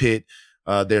up in the pit.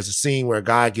 There's a scene where a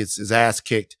guy gets his ass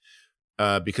kicked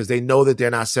because they know that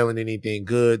they're not selling anything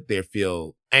good. They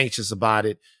feel anxious about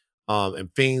it. And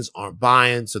fiends aren't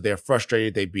buying, so they're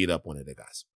frustrated. They beat up one of the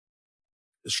guys.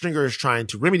 Stringer is trying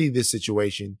to remedy this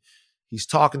situation. He's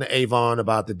talking to Avon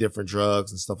about the different drugs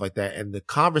and stuff like that. And the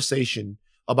conversation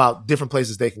about different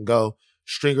places they can go,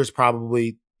 Stringer's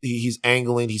probably, he's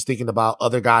angling. He's thinking about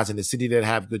other guys in the city that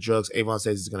have good drugs. Avon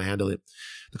says he's going to handle it.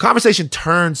 The conversation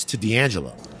turns to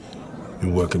D'Angelo.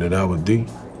 You working it out with D?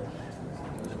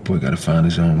 Boy got to find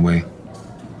his own way.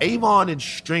 Avon and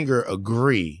Stringer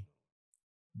agree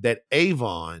that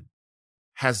Avon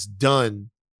has done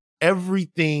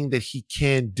everything that he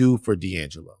can do for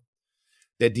D'Angelo.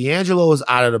 That D'Angelo is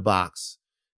out of the box.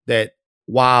 That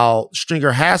while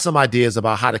Stringer has some ideas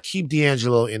about how to keep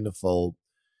D'Angelo in the fold,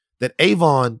 that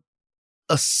Avon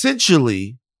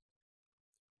essentially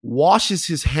washes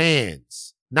his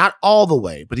hands, not all the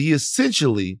way, but he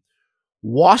essentially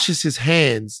washes his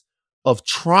hands of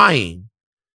trying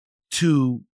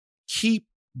to keep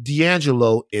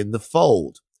D'Angelo in the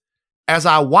fold. As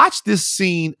I watched this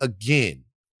scene again,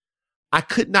 I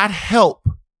could not help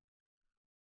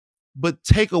but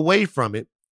take away from it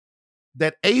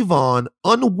that Avon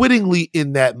unwittingly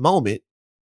in that moment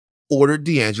ordered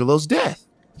D'Angelo's death.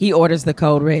 He orders the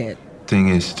code red. Thing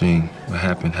is, Sting, what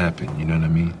happened, you know what I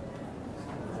mean?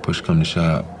 Push come to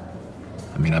shove.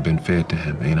 I mean, I've been fair to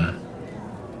him, ain't I?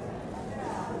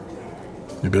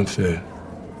 You've been fair.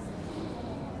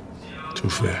 Too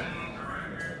fair.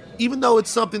 Even though it's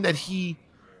something that he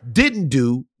didn't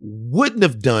do, wouldn't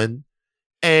have done,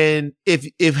 and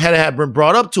if had been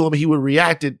brought up to him, he would have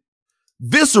reacted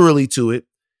viscerally to it.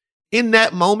 In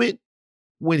that moment,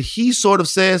 when he sort of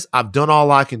says, I've done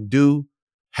all I can do,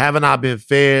 haven't I been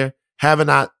fair? Haven't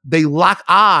I? They lock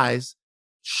eyes.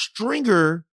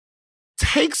 Stringer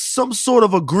takes some sort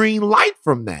of a green light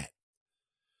from that.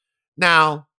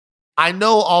 Now, I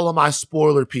know all of my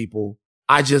spoiler people,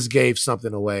 I just gave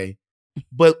something away,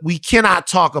 but we cannot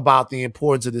talk about the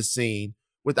importance of this scene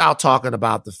without talking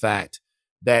about the fact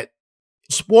that,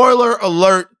 spoiler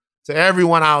alert to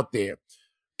everyone out there,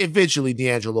 eventually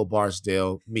D'Angelo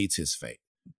Barksdale meets his fate.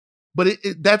 But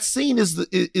that scene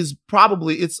is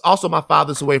probably, it's also my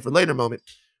father's away for later moment,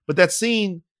 but that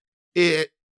scene is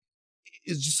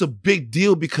just a big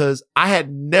deal because I had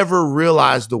never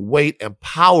realized the weight and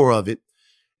power of it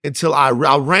until I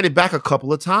ran it back a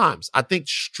couple of times. I think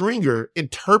Stringer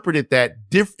interpreted that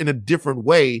in a different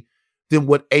way than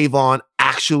what Avon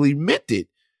actually meant it.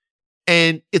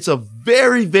 And it's a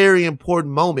very, very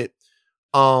important moment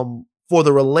for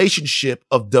the relationship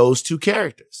of those two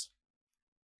characters.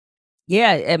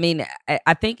 Yeah, I mean,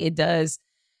 I think it does.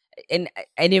 And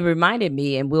it reminded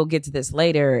me, and we'll get to this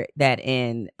later, that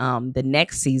in the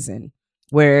next season,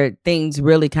 where things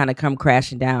really kind of come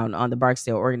crashing down on the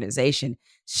Barksdale organization,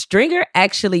 Stringer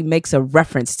actually makes a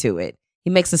reference to it. He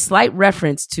makes a slight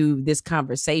reference to this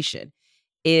conversation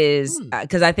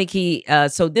because I think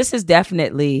so this is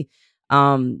definitely,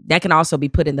 that can also be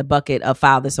put in the bucket of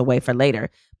file this away for later.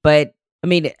 But I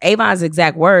mean, Avon's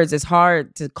exact words, it's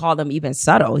hard to call them even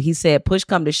subtle. He said, push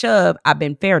come to shove, I've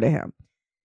been fair to him.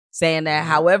 Saying that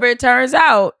however it turns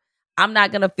out, I'm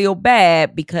not going to feel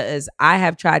bad because I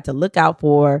have tried to look out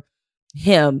for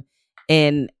him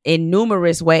in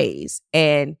numerous ways.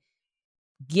 And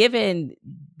given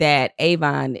that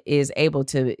Avon is able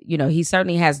to, he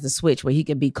certainly has the switch where he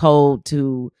can be cold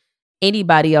to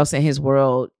anybody else in his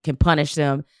world, can punish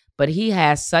them. But he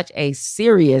has such a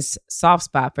serious soft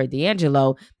spot for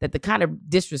D'Angelo that the kind of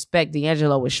disrespect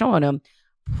D'Angelo was showing him,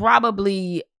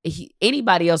 probably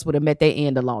anybody else would have met their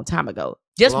end a long time ago.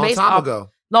 Just based off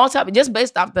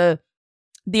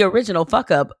the original fuck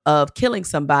up of killing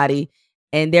somebody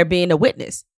and there being a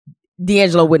witness.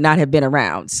 D'Angelo would not have been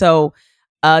around. So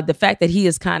the fact that he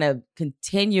is kind of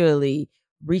continually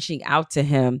reaching out to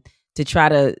him to try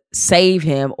to save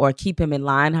him or keep him in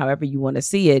line, however you want to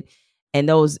see it, and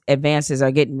those advances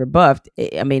are getting rebuffed.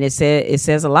 I mean, it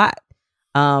says a lot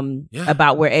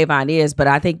about where Avon is, but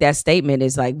I think that statement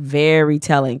is like very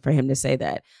telling for him to say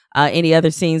that. Any other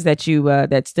scenes that you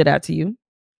that stood out to you?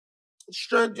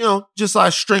 Just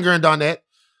like Stringer and Donette.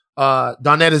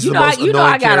 Donette is the most annoying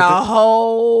I got character. a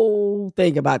whole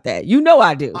thing about that.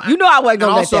 I do. I wasn't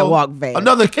gonna let that walk fast.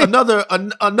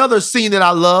 Another scene that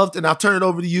I loved, and I'll turn it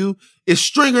over to you, is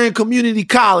Stringer in community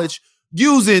college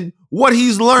using what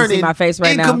he's learning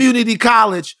in community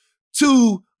college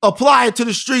to apply it to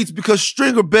the streets because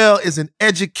Stringer Bell is an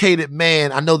educated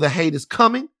man. I know the hate is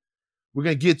coming. We're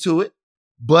going to get to it.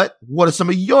 But what are some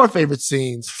of your favorite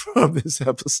scenes from this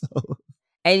episode?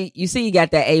 And you see you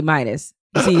got that A-. You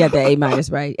got that A-,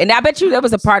 right? And I bet you there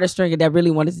was a part of Stringer that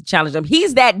really wanted to challenge him.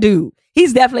 He's that dude.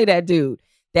 He's definitely that dude.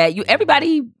 That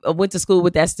everybody went to school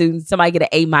with that student. Somebody get an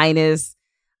A-,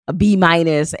 a B-,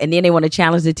 and then they want to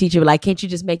challenge the teacher. Like, can't you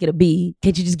just make it a B?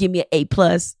 Can't you just give me an A+?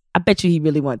 I bet you he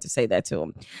really wanted to say that to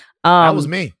him. That was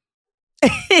me.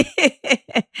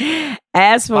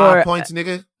 As for 5 points,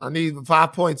 nigga, I need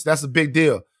 5 points. That's a big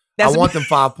deal. I want them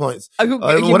 5 points.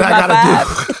 What I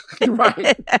gotta do?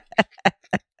 Right.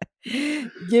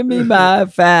 Give me my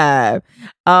 5.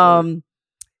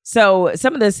 So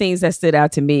some of the scenes that stood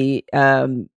out to me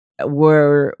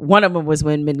were, one of them was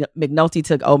when McNulty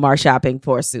took Omar shopping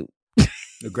for a suit.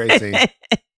 A great scene.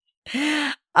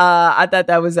 I thought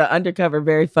that was an undercover,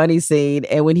 very funny scene.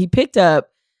 And when he picked up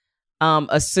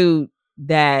a suit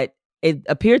that it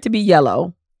appeared to be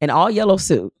yellow, an all yellow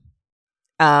suit,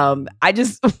 I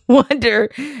just wonder,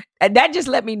 that just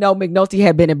let me know McNulty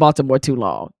had been in Baltimore too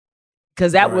long.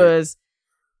 Because that was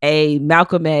a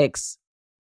Malcolm X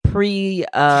converting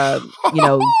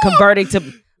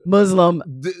to Muslim.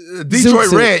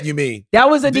 Detroit Red, you mean? That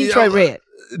was a Detroit Red.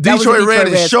 Detroit Red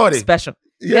is Shorty. Special.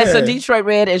 Yeah, so Detroit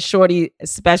Red is Shorty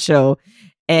special.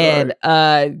 And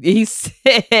he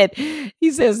says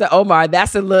to Omar,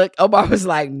 that's a look. Omar was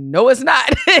like, no, it's not.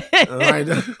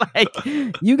 Like,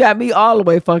 you got me all the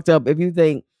way fucked up if you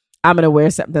think I'm going to wear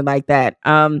something like that.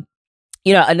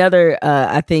 You know, another,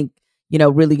 I think, you know,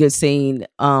 really good scene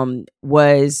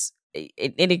was,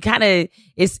 and it kind of,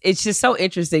 it's just so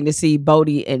interesting to see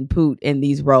Bodhi and Poot in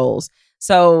these roles.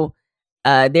 So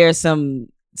there's some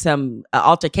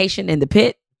altercation in the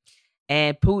pit,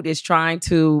 and Poot is trying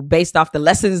to, based off the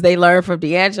lessons they learned from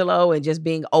D'Angelo and just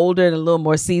being older and a little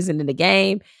more seasoned in the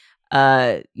game,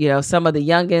 you know, some of the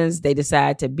youngins, they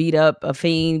decide to beat up a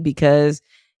fiend because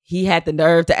he had the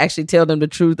nerve to actually tell them the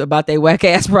truth about their whack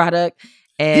ass product.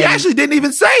 And he actually didn't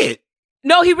even say it.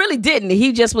 No, he really didn't.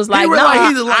 He just was like, he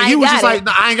was just like,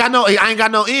 no, I ain't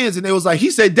got no ends. And it was like,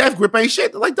 he said Death Grip ain't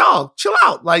shit. Like, dog, chill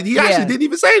out. Like, he actually didn't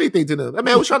even say anything to them. That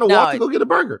man was trying to walk to go get a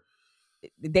burger.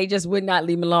 They just would not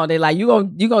leave him alone. They're like, you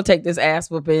gonna take this ass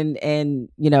whooping, and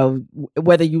you know,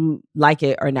 whether you like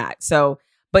it or not. So,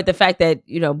 but the fact that,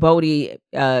 you know, Bodhi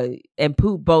and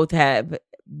Poot both have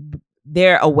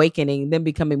their awakening, them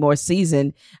becoming more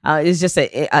seasoned, is just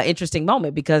an interesting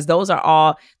moment, because those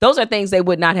are things they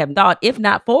would not have thought if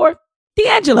not for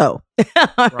D'Angelo.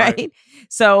 Right.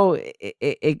 So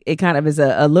it kind of is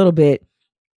a little bit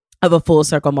of a full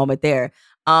circle moment there.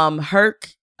 Herc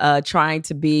trying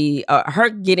to be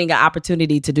Herc getting an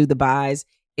opportunity to do the buys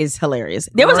is hilarious.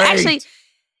 There was actually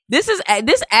this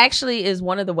actually is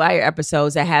one of the Wire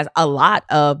episodes that has a lot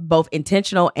of both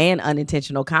intentional and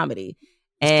unintentional comedy.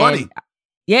 And it's funny.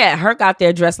 Yeah, Herc out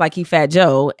there dressed like he Fat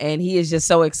Joe, and he is just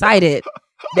so excited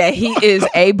that he is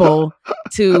able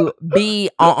to be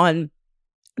on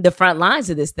the front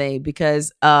lines of this thing,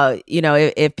 because you know,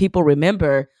 if people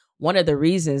remember, one of the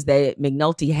reasons that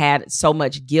McNulty had so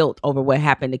much guilt over what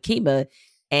happened to Kima,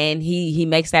 and he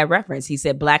makes that reference. He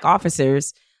said black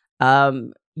officers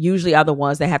usually are the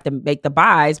ones that have to make the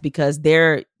buys because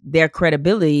their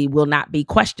credibility will not be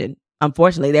questioned.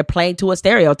 Unfortunately, they're playing to a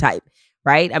stereotype.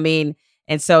 Right. I mean,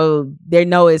 and so they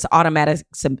know it's automatic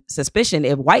suspicion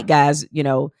if white guys, you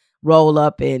know, roll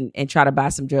up and try to buy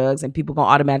some drugs, and people gonna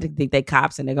automatically think they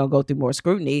cops and they're gonna go through more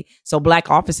scrutiny. So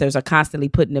black officers are constantly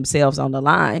putting themselves on the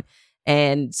line.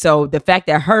 And so the fact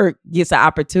that Herc gets an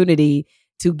opportunity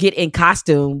to get in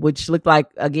costume, which looked like,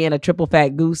 again, a triple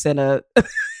fat goose and a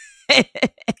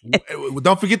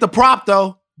don't forget the prop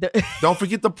though. Don't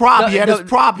forget the prop. He had his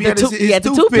prop. He had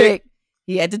the toothpick.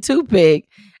 He had the toothpick.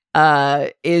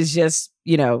 Is just,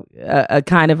 you know, a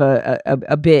kind of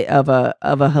a bit of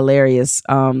a hilarious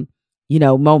you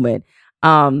know, moment.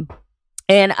 And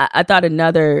I thought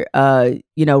another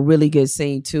you know, really good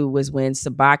scene too was when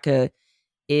Sabaka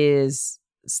is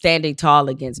standing tall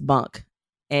against Bunk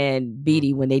and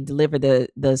Beatty when they deliver the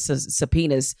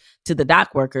subpoenas to the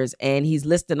dock workers, and he's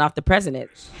listing off the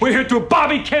presidents. We're here through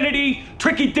Bobby Kennedy,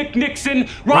 Tricky Dick Nixon,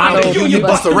 Ronald Union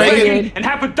Buster Reagan, and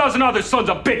half a dozen other sons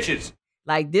of bitches.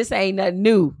 Like, this ain't nothing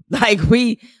new. Like,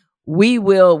 we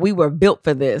were built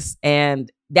for this. And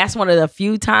that's one of the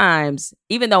few times,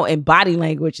 even though in body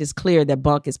language it's clear that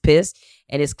Bunk is pissed,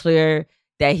 and it's clear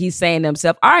that he's saying to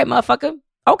himself, all right, motherfucker,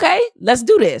 okay, let's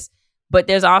do this. But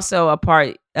there's also a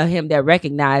part of him that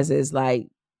recognizes, like,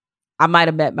 I might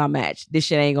have met my match. This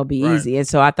shit ain't gonna be easy. And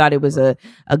so I thought it was a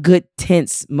good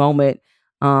tense moment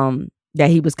that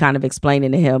he was kind of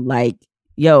explaining to him, like,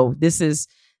 yo, this is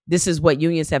what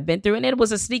unions have been through. And it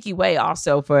was a sneaky way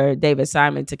also for David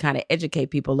Simon to kind of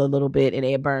educate people a little bit in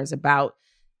Ed Burns about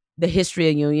the history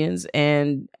of unions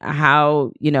and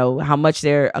how, you know, how much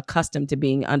they're accustomed to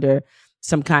being under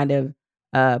some kind of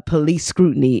police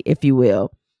scrutiny, if you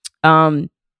will.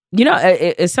 You know,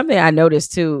 it's something I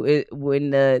noticed too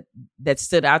that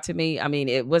stood out to me. I mean,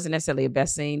 it wasn't necessarily a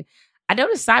best scene. I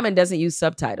noticed Simon doesn't use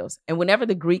subtitles. And whenever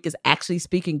the Greek is actually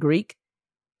speaking Greek,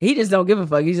 he just don't give a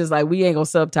fuck. He's just like, we ain't gonna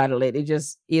subtitle it. It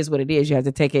just is what it is. You have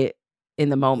to take it in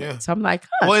the moment. Yeah. So I'm like,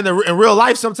 huh. Well, in real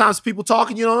life, sometimes people talk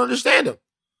and you don't understand them.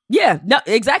 Yeah, no,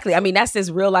 exactly. I mean, that's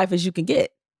as real life as you can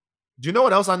get. Do you know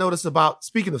what else I noticed about,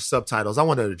 speaking of subtitles, I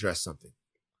want to address something.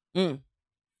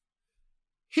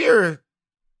 Here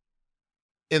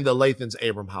in the Lathan's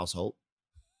Abram household,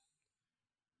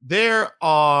 there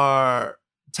are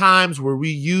times where we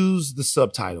use the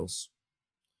subtitles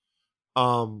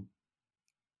on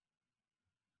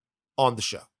the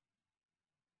show.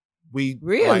 We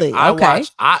really, like,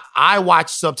 I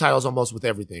watch subtitles almost with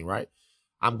everything, right?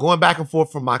 I'm going back and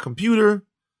forth from my computer.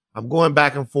 I'm going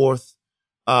back and forth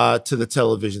to the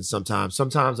television sometimes.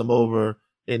 Sometimes I'm over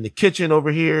in the kitchen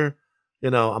over here. You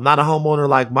know, I'm not a homeowner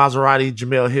like Maserati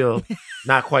Jamel Hill.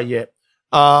 Not quite yet.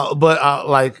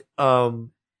 And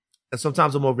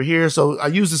sometimes I'm over here. So I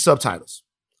use the subtitles.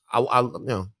 I you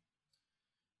know,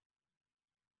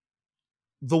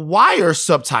 the Wire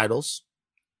subtitles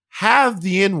have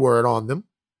the N-word on them.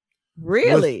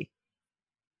 Really?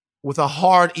 With a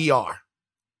hard ER.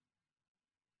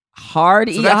 Hard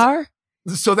ER?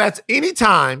 So that's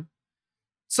anytime.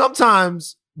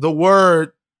 Sometimes the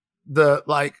word,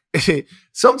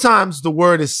 sometimes the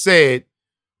word is said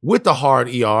with the hard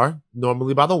ER,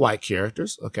 normally by the white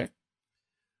characters, okay?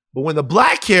 But when the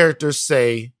black characters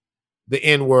say the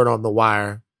N-word on The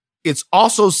Wire, it's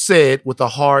also said with a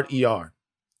hard ER.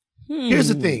 Here's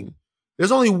the thing.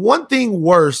 There's only one thing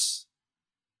worse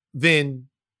than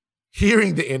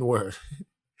hearing the N-word,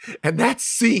 and that's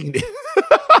seeing it.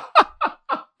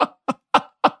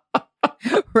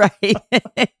 Right.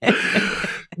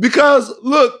 Because,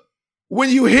 look, when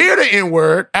you hear the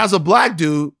N-word as a black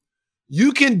dude,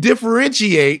 you can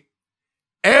differentiate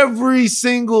every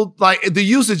single, the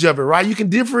usage of it, right? You can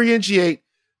differentiate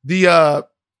the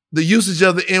usage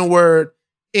of the N-word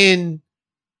in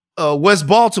West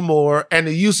Baltimore and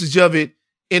the usage of it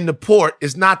in the port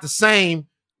is not the same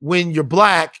when you're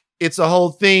black. It's a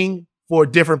whole thing for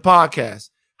a different podcast.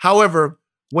 However,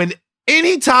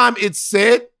 anytime it's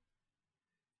said,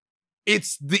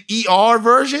 it's the ER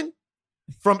version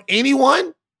from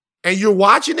anyone, and you're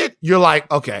watching it, you're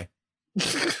like, okay.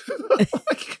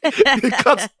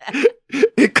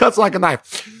 It cuts like a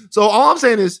knife. So all I'm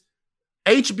saying is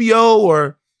HBO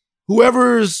or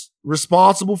whoever's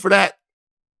responsible for that,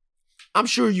 I'm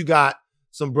sure you got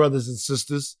some brothers and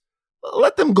sisters.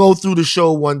 Let them go through the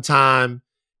show one time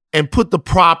and put the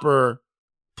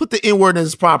N-word in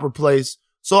its proper place,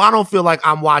 so I don't feel like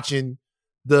I'm watching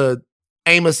the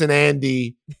Amos and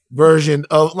Andy version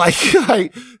of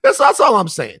that's all I'm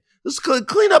saying. Just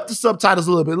clean up the subtitles a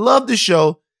little bit. Love the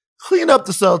show. Clean up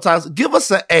the subtitles. Give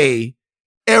us an A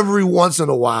every once in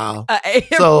a while.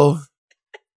 So,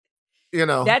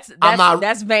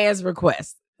 that's Van's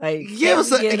request. Give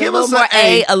us an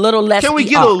A, a little less. Can we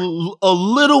get a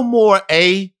little more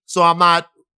A so I'm not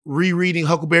rereading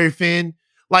Huckleberry Finn?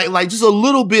 Like just a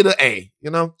little bit of A,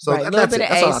 So right, a little bit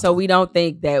of A, so we don't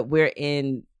think that we're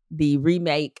in the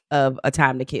remake of A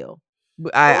Time to Kill.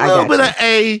 A little bit of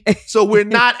A, so we're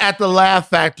not at the Laugh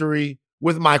Factory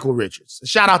with Michael Richards.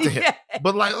 Shout out to him.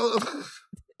 But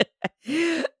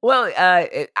well,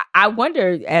 I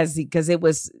wonder because it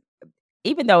was,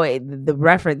 even though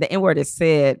the N-word is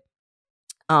said,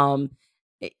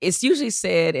 it's usually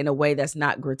said in a way that's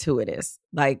not gratuitous,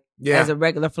 as a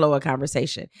regular flow of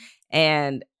conversation.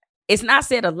 And it's not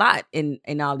said a lot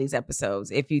in all these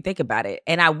episodes, if you think about it.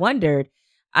 And I wondered,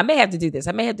 I may have to do this.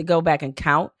 I may have to go back and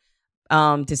count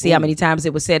to see how many times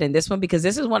it was said in this one, because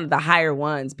this is one of the higher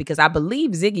ones, because I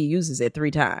believe Ziggy uses it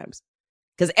 3 times.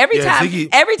 Because every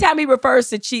time he refers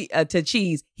to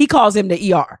Cheese, he calls him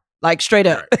the ER, straight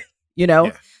up. Right.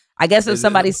 Yeah. I guess if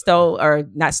somebody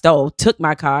took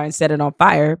my car and set it on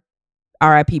fire,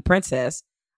 R.I.P. Princess,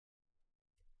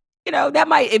 that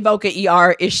might evoke an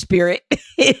ER-ish spirit.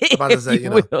 I'm about to say,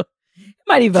 it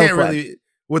might evoke can't really,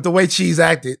 with the way Cheese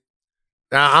acted.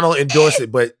 Now, I don't endorse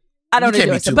it, but I don't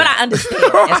endorse it, but I understand.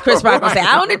 As Chris Rock would say,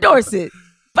 I don't endorse it,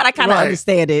 but I kind of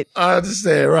understand it. I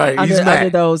understand, right? Under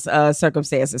those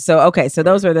circumstances. So, okay, so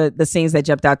those are the scenes that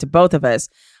jumped out to both of us.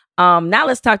 Now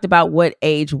let's talk about what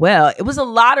aged well. It was a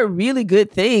lot of really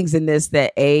good things in this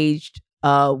that aged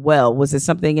well. Was it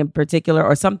something in particular,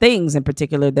 or some things in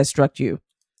particular that struck you?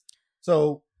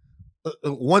 So,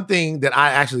 one thing that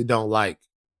I actually don't like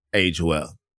age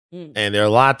well. And there are a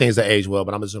lot of things that age well,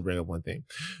 but I'm just going to bring up one thing.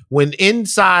 When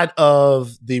inside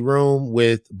of the room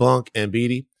with Bunk and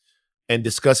Beatty and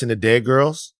discussing the dead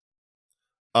girls,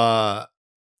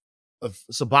 Sabaka,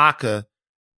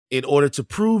 in order to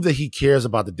prove that he cares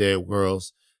about the dead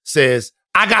girls, says,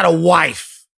 I got a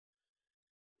wife.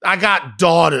 I got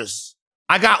daughters.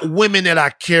 I got women that I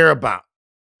care about.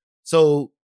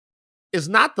 So it's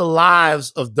not the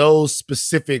lives of those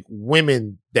specific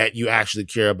women that you actually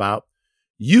care about.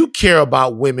 You care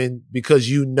about women because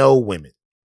you know women.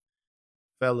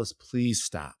 Fellas, please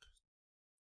stop.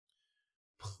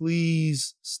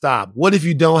 Please stop. What if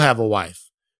you don't have a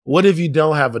wife? What if you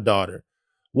don't have a daughter?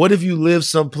 What if you live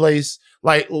someplace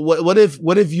what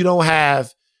if you don't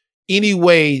have any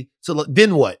way to,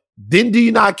 then what? Then do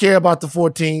you not care about the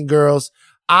 14 girls?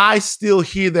 I still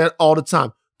hear that all the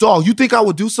time. Dog, you think I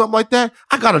would do something like that?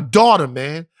 I got a daughter,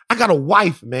 man. I got a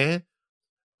wife, man.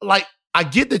 I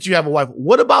get that you have a wife.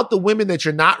 What about the women that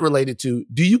you're not related to?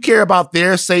 Do you care about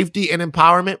their safety and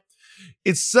empowerment?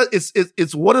 It's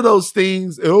one of those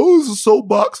things. Oh, it's a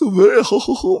soapbox, man.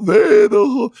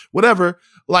 Whatever.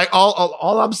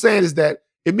 All I'm saying is that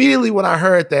immediately when I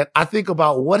heard that, I think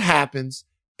about what happens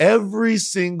every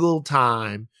single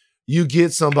time you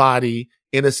get somebody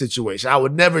in a situation. I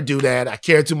would never do that. I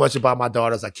care too much about my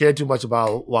daughters. I care too much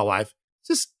about my wife.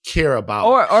 just care about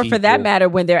or for that people. matter,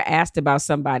 when they're asked about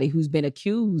somebody who's been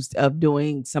accused of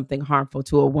doing something harmful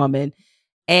to a woman,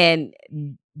 and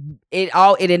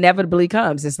it inevitably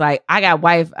comes. It's like, I got a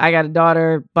wife, I got a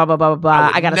daughter, blah blah blah blah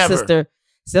blah. I got a sister.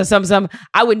 So some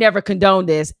I would never condone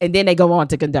this, and then they go on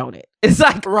to condone it. It's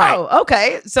like, oh,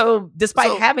 okay. So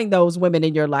despite having those women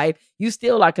in your life, you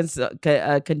still are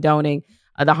condoning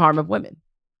the harm of women.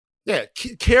 Yeah,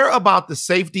 care about the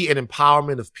safety and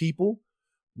empowerment of people,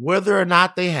 whether or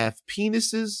not they have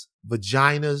penises,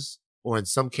 vaginas, or in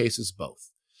some cases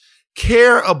both.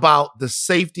 Care about the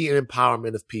safety and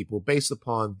empowerment of people based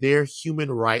upon their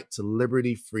human right to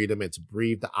liberty, freedom, and to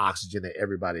breathe the oxygen that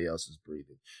everybody else is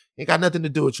breathing. Ain't got nothing to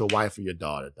do with your wife or your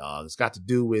daughter, dog. It's got to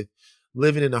do with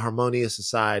living in a harmonious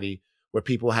society where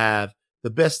people have the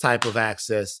best type of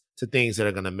access to things that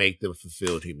are going to make them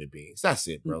fulfilled human beings. That's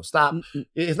it, bro. Stop.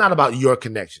 It's not about your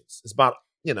connections. It's about,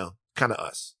 kind of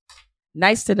us.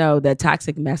 Nice to know that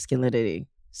toxic masculinity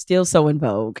still so in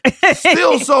vogue.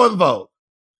 Still so in vogue.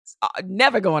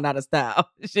 Never going out of style.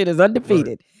 Shit is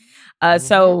undefeated. Right.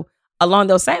 So along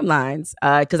those same lines,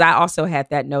 because I also had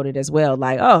that noted as well.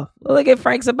 Like, oh, look at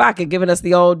Frank Zabaka giving us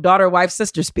the old daughter, wife,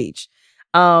 sister speech.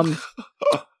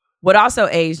 What also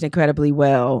aged incredibly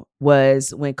well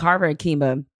was when Carver and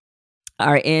Kima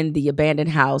are in the abandoned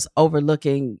house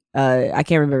overlooking, I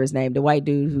can't remember his name, the white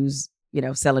dude who's,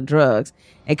 selling drugs.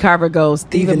 And Carver goes,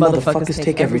 "Thieving motherfuckers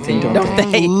take everything, don't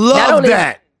they?" Love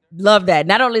that. Love that.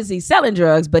 Not only is he selling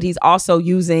drugs, but he's also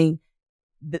using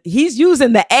the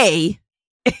A,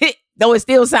 though it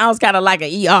still sounds kind of like an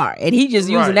ER. And he just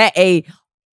using that A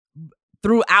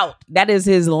throughout. That is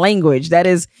his language. That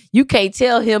is, you can't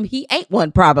tell him he ain't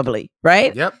one, probably,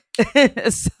 right? Yep.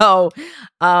 So,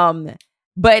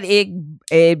 but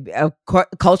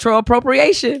cultural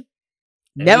appropriation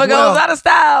never goes out of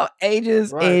style.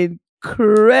 Ages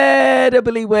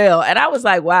incredibly well. And I was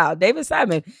like, wow, David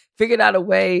Simon figured out a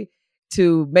way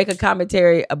to make a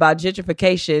commentary about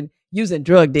gentrification using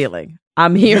drug dealing.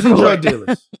 I'm here for drug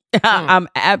dealers. I'm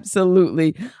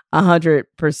absolutely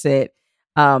 100%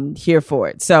 here for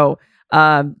it. So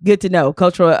good to know.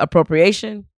 Cultural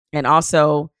appropriation and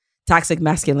also toxic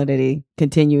masculinity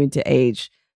continuing to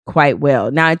age quite well.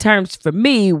 Now, in terms for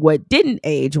me, what didn't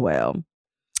age well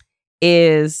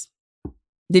is,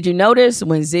 did you notice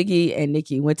when Ziggy and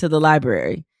Nikki went to the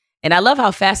library? And I love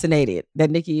how fascinated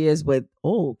that Nikki is with,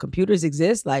 computers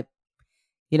exist. Like,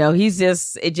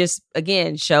 it just,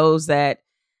 again, shows that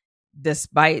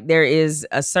despite there is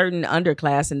a certain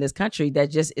underclass in this country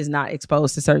that just is not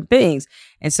exposed to certain things.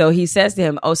 And so he says to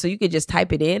him, so you could just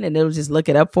type it in and it'll just look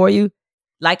it up for you.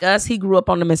 Like us, he grew up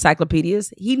on them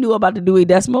encyclopedias. He knew about the Dewey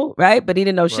Decimal, right? But he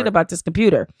didn't know shit about this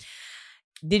computer.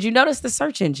 Did you notice the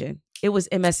search engine? It was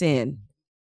MSN.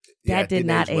 That did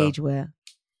not age well.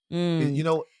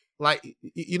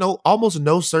 Almost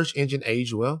no search engine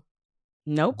aged well.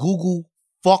 Nope. Google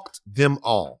fucked them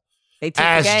all. They took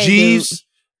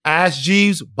Ask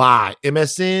Jeeves, bye.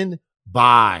 MSN,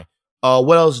 bye.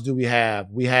 What else do we have?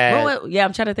 We had...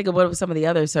 I'm trying to think of what some of the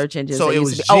other search engines. So it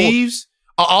was Jeeves.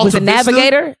 Was it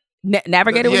Navigator?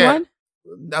 Navigator was one?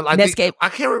 Netscape. I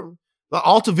can't remember.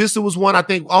 Alta Vista was one. I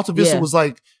think Alta Vista was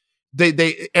like...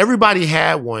 Everybody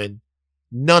had one.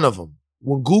 None of them.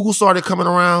 When Google started coming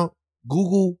around,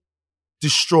 Google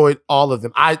destroyed all of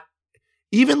them. And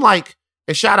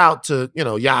shout out to,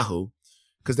 Yahoo,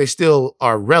 because they still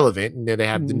are relevant, and then they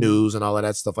have the news and all of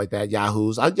that stuff like that.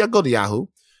 Yahoo's. I go to Yahoo.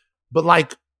 But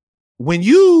like, when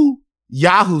you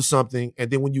Yahoo something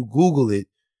and then when you Google it,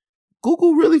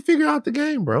 Google really figured out the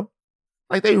game, bro.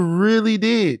 Like, they really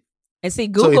did. And see,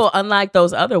 Google, unlike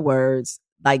those other words,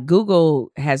 like,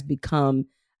 Google has become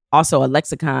also a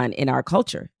lexicon in our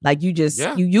culture. Like, you just,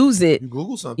 you use it, you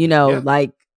Google something,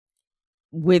 like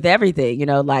with everything,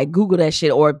 like Google that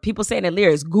shit, or people saying in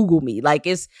lyrics, Google me. Like,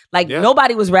 it's like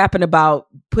nobody was rapping about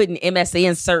putting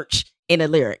MSN search in a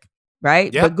lyric,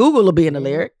 right? But Google will be in a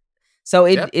lyric. So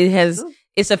it has,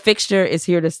 it's a fixture, it's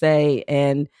here to stay.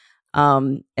 And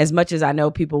as much as I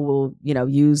know people will,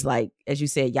 use, like, as you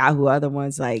said, Yahoo, other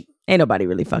ones, like, ain't nobody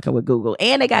really fucking with Google.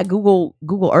 And they got Google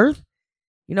Earth.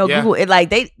 Google, it like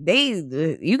they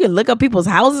you can look up people's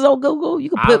houses on Google. You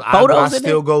can put photos in it. I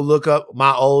still go look up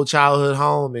my old childhood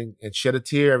home and shed a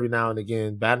tear every now and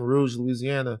again. Baton Rouge,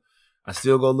 Louisiana. I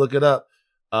still go look it up.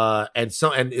 And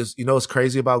it's, what's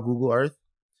crazy about Google Earth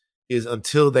is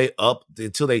until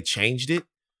they changed it,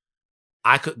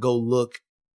 I could go look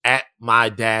at my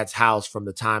dad's house from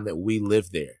the time that we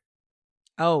lived there.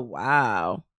 Oh,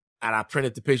 wow. And I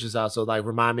printed the pictures out. So, like,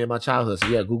 remind me of my childhood. So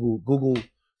yeah, Google.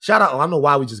 Shout out. I don't know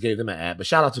why we just gave them an ad, but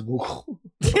shout out to Google.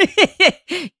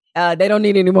 They don't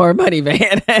need any more money,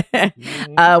 man.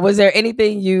 Was there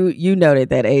anything you noted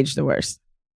that aged the worst?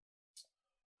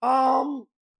 No,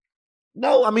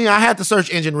 I mean, I had the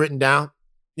search engine written down.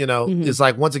 You know, it's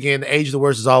like, once again, the age of the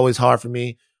worst is always hard for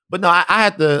me. But no, I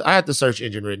had the search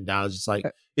engine written down. It's just like,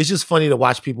 it's just funny to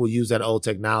watch people use that old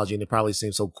technology, and it probably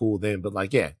seemed so cool then. But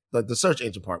like, yeah, the search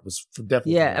engine part was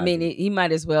definitely. Yeah, I mean, he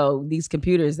might as well. These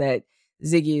computers that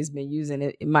Ziggy has been using,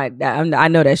 it might. I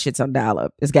know that shit's on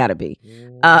dial-up. It's got to be.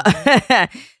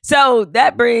 So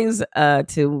that brings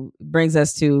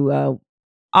us to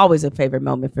always a favorite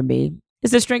moment for me.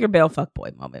 It's the Stringer Bell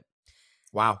fuckboy moment.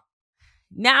 Wow.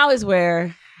 Now is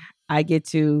where I get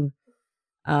to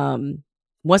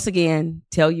once again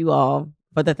tell you all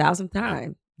for the 1,000th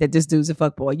time that this dude's a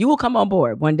fuckboy. You will come on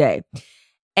board one day.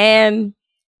 And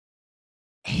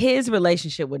his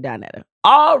relationship with Donetta,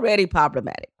 already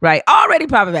problematic, right? Already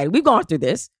problematic. We've gone through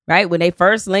this, right? When they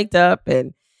first linked up,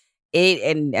 and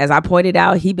as I pointed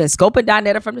out, he'd been scoping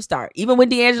Donetta from the start. Even when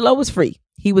D'Angelo was free,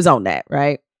 he was on that,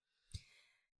 right?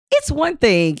 It's one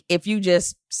thing if you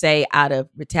just say out of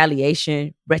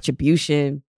retaliation,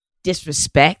 retribution,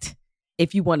 disrespect,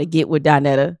 if you want to get with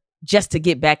Donetta just to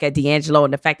get back at D'Angelo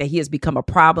and the fact that he has become a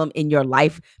problem in your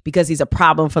life because he's a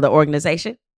problem for the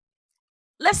organization.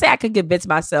 Let's say I could convince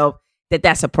myself that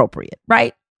that's appropriate,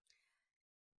 right?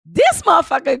 This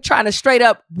motherfucker trying to straight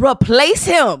up replace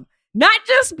him. Not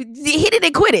just hit it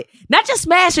and quit it. Not just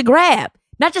smash and grab.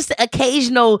 Not just the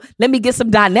occasional, let me get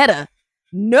some Donetta.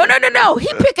 No. He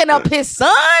picking up his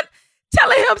son,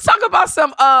 telling him, talking about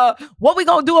some, what we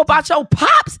gonna do about your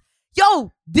pops?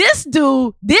 Yo, this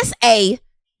dude, this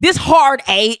hard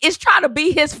A is trying to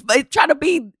be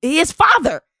his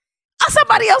father.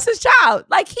 Somebody else's child.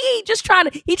 Like he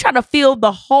trying to fill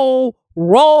the whole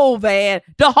role, man.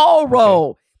 The whole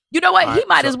role. Okay. You know what? He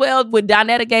might as well, when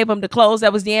Donetta gave him the clothes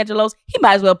that was D'Angelo's, he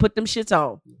might as well put them shits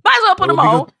on. Might as well put them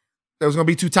on. That was gonna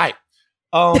be too tight.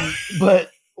 But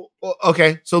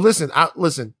okay, so listen.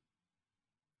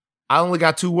 I only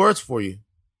got 2 words for you.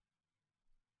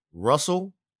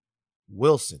 Russell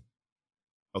Wilson.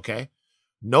 Okay?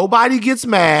 Nobody gets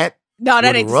mad. No,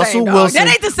 that ain't the same. That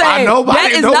ain't the same.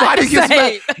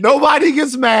 Nobody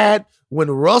gets mad when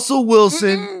Russell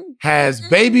Wilson has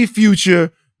baby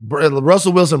Future.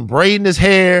 Russell Wilson braiding his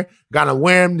hair, gotta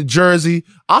wear him the jersey.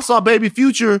 I saw baby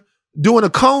Future doing a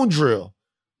cone drill,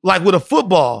 like with a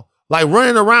football, like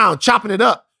running around, chopping it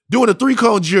up, doing a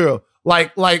 3-cone drill,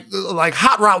 like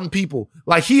hot routing people.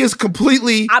 Like he is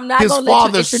completely. I'm not gonna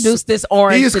let you introduce this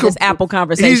orange to this apple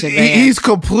conversation, man. He's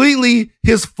completely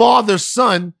his father's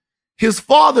son. His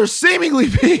father seemingly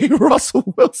being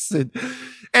Russell Wilson.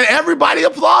 And everybody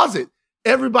applauds it.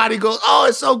 Everybody goes, oh,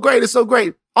 it's so great. It's so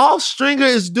great. All Stringer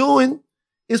is doing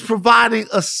is providing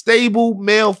a stable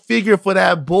male figure for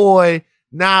that boy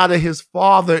now that his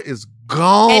father is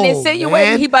gone. And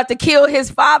insinuating he about to kill his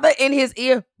father in his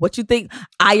ear. What you think?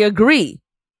 I agree.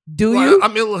 Do you? I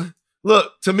mean,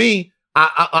 look, to me,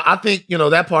 I think,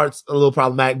 that part's a little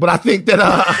problematic, but I think that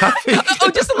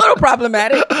just a little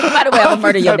problematic. You might as well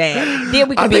murder your dad. Then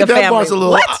we can be a family.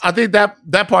 I think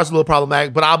that part's a little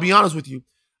problematic, but I'll be honest with you.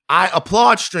 I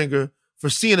applaud Stringer for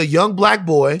seeing a young black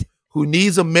boy who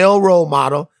needs a male role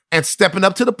model and stepping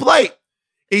up to the plate.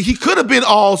 He could have been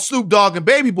all Snoop Dogg and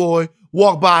Baby Boy,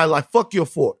 walk by like, fuck your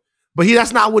fort. But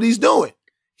that's not what he's doing.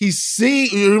 He's seeing,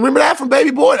 you remember that from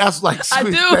Baby Boy? That's like, I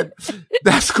do.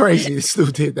 That's crazy.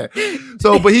 Snoop did that.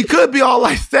 So, but he could be all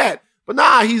like that. But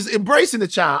nah, he's embracing the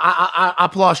child. I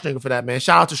applaud Stringer for that, man.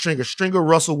 Shout out to Stringer. Stringer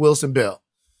Russell Wilson Bell.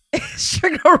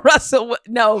 Stringer Russell.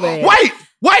 No, man.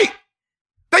 Wait.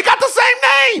 They got the same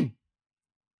name.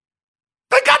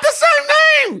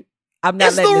 I'm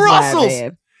not letting the Russells.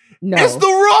 Man. No. It's the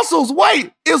Russells.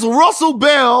 Wait, it's Russell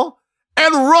Bell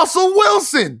and Russell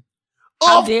Wilson.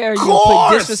 How dare you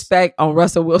put disrespect on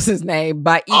Russell Wilson's name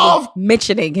by even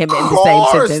mentioning him in the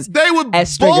same sentence? They would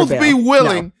both be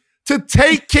willing to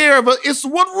take care of it. It's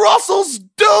what Russells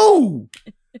do.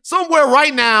 Somewhere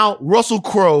right now, Russell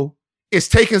Crowe is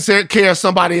taking care of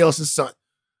somebody else's son.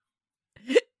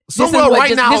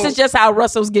 This is just how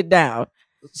Russells get down.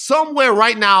 Somewhere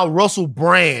right now, Russell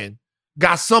Brand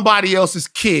got somebody else's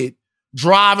kid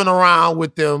driving around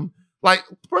with them. Like,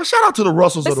 bro, shout out to the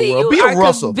Russells of the world. Be a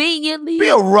Russell. Be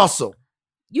a Russell.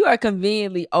 You are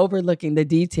conveniently overlooking the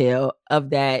detail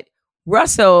of that.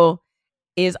 Russell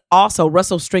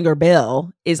Stringer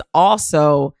Bell is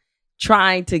also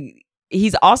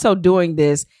he's also doing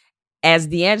this as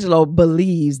D'Angelo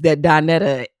believes that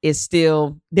Donetta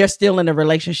they're still in a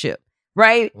relationship,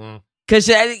 right? Because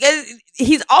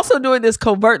he's also doing this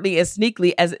covertly and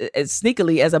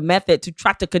sneakily as a method to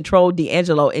try to control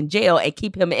D'Angelo in jail and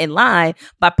keep him in line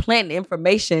by planting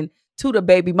information to the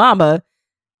baby mama,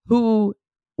 who,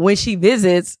 when she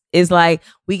visits, is like,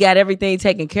 we got everything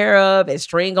taken care of, and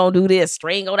String gonna do this,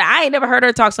 String gonna. I ain't never heard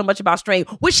her talk so much about String.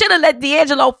 We should have let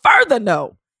D'Angelo further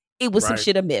know it was some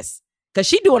shit amiss, because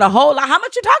she doing a whole lot. How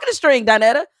much you talking to String,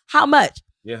 Donetta? How much?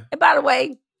 Yeah. And by the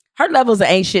way, her levels of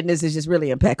ain't shitness is just really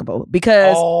impeccable,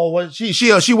 because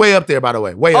she way up there, by the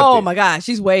way. Way up there. Oh my God,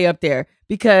 she's way up there,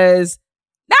 because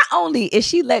not only is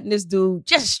she letting this dude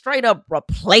just straight up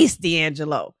replace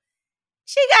D'Angelo,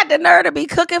 she got the nerve to be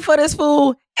cooking for this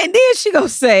fool, and then she gonna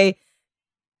say,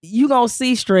 you gonna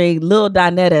see, String, Lil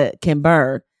Donetta can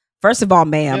burn. First of all,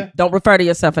 ma'am, don't refer to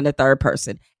yourself in the third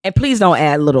person, and please don't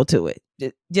add little to it.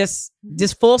 Just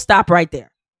full stop right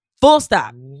there. Full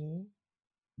stop.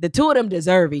 The two of them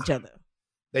deserve each other.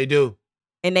 They do.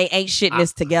 And they ain't shitting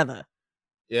this together.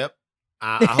 Yep.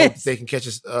 I hope they can catch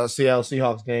a Seattle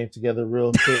Seahawks game together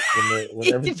real quick.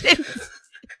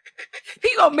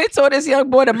 He gonna mentor this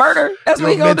young boy to murder. That's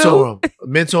what he gonna do.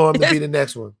 Mentor him to be the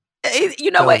next one.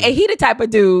 You know what? And he the type of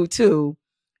dude too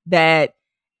that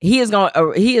he is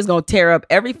gonna tear up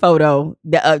every photo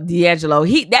of D'Angelo.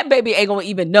 That baby ain't gonna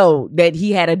even know that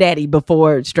he had a daddy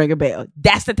before Stringer Bell.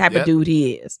 That's the type of dude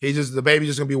he is. The baby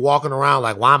just gonna be walking around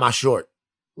like, why am I short?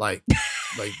 Like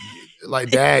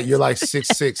Dad, you're like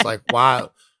 6'6". Like, why?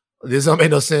 This don't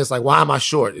make no sense. Like, why am I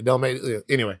short? It don't make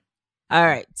anyway. All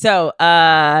right. So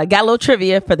got a little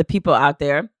trivia for the people out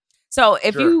there. So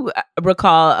if you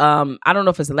recall, I don't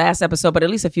know if it's the last episode, but at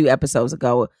least a few episodes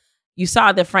ago, you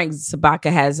saw that Frank Sabaka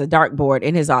has a dartboard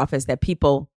in his office that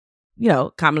people,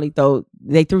 commonly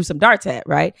threw some darts at,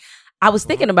 right? I was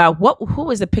thinking about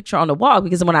who is the picture on the wall,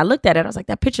 because when I looked at it, I was like,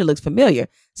 that picture looks familiar.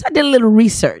 So I did a little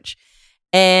research,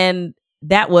 and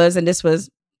this was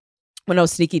one of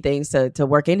those sneaky things to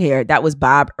work in here. That was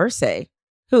Bob Irsay,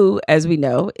 who, as we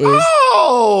know, is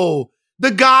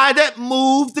the guy that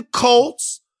moved the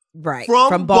Colts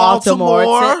from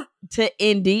Baltimore to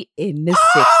Indy in the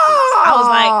 60s. I was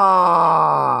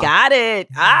like, got it.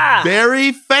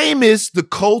 Very famous. The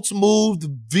Colts moved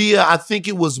via, I think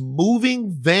it was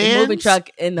moving vans. Moving truck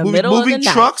in the middle of the night.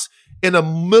 Moving trucks in the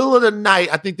middle of the night.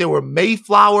 I think they were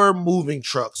Mayflower moving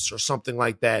trucks or something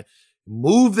like that.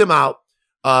 Moved them out.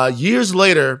 Years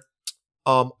later,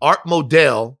 Art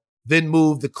Modell then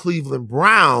moved the Cleveland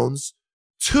Browns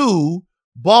to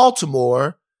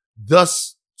Baltimore,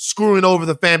 thus screwing over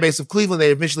the fan base of Cleveland.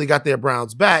 They eventually got their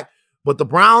Browns back, but the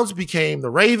Browns became the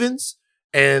Ravens,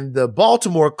 and the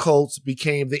Baltimore Colts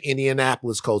became the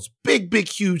Indianapolis Colts. Big,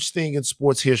 huge thing in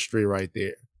sports history right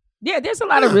there. Yeah, there's a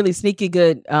lot of really sneaky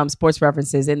good sports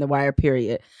references in the Wire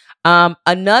period.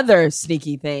 Another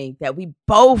sneaky thing that we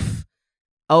both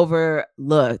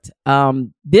overlooked.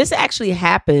 This actually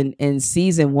happened in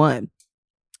season 1.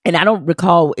 And I don't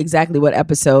recall exactly what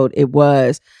episode it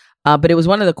was, but it was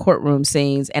one of the courtroom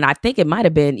scenes. And I think it might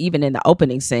have been even in the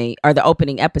opening scene or the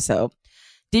opening episode.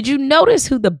 Did you notice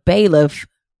who the bailiff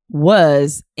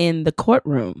was in the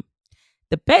courtroom?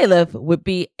 The bailiff would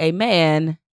be a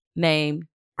man named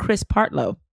Chris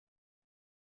Partlow.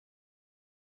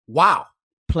 Wow.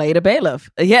 Played a bailiff.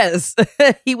 Yes.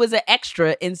 He was an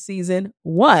extra in season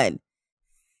 1.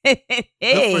 Good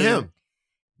for him.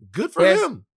 Good for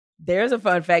him. There's a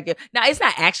fun fact. Now, it's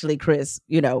not actually Chris,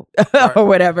 or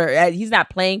whatever. He's not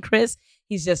playing Chris.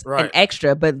 He's just an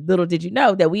extra. But little did you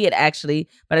know that we had actually,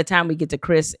 by the time we get to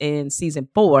Chris in season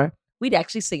 4, we'd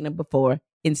actually seen him before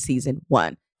in season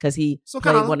 1, because he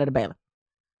played one of the bailiffs.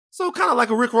 So kind of like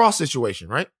a Rick Ross situation,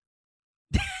 right?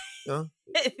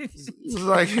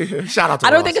 Like, shout out to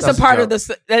I don't Ross. think it's a part of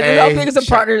the. I don't think it's a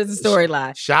part of the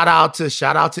storyline. Shout out to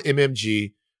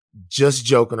MMG. Just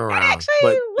joking around.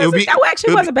 That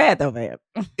wasn't bad though, man.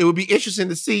 It would be interesting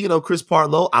to see, Chris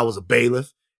Partlow. I was a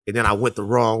bailiff, and then I went the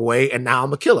wrong way, and now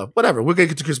I'm a killer. Whatever. We're gonna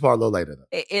get to Chris Partlow later,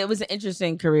 though. It was an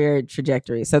interesting career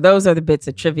trajectory. So those are the bits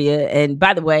of trivia. And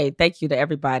by the way, thank you to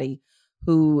everybody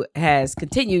who has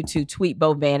continued to tweet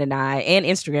both Van and I, and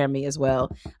Instagram me as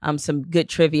well, some good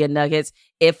trivia nuggets.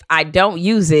 If I don't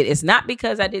use it, it's not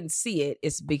because I didn't see it.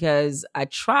 It's because I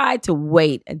tried to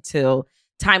wait until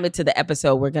time it to the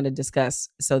episode we're going to discuss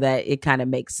so that it kind of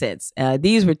makes sense.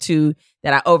 These were 2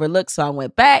 that I overlooked, so I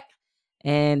went back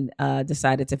and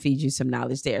decided to feed you some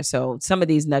knowledge there. So some of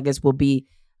these nuggets will be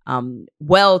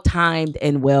well-timed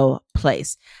and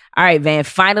well-placed. All right, Van,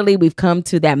 finally, we've come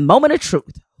to that moment of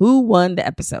truth. Who won the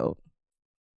episode?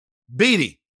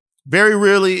 Beatty. Very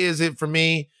rarely is it for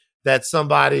me that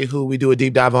somebody who we do a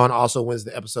deep dive on also wins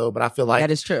the episode, but I feel like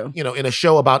that is true. In a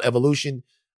show about evolution,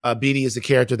 Beatty is the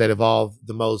character that evolved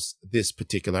the most this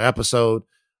particular episode.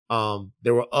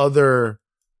 There were other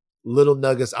little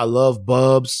nuggets. I love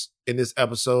Bubs in this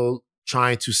episode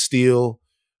trying to steal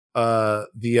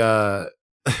the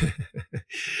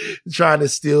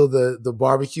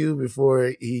barbecue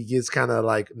before he gets kind of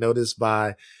like noticed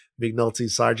by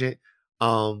McNulty's sergeant.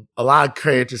 A lot of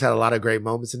characters had a lot of great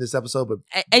moments in this episode, but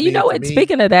and you know what?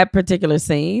 Speaking of that particular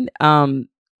scene,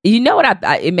 you know what?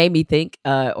 It made me think,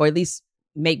 or at least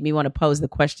make me want to pose the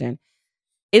question: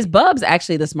 is Bubs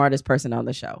actually the smartest person on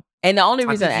the show? And the only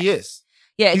reason he is,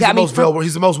 yeah, he's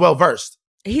the most well versed.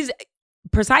 He's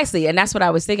precisely, and that's what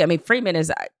I was thinking. I mean, Freeman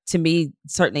is to me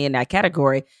certainly in that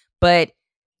category, but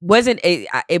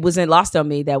it wasn't lost on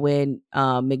me that when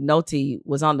McNulty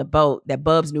was on the boat, that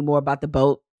Bubs knew more about the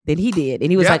boat than he did,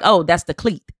 and he was like, "Oh, that's the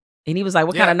cleat." And he was like,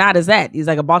 "What kind of knot is that?" He's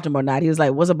like, "A Baltimore knot." He was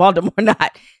like, "What's a Baltimore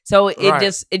knot?" So it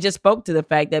just spoke to the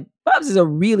fact that Bubs is a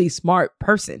really smart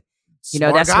person.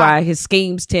 That's why his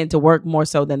schemes tend to work more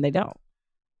so than they don't.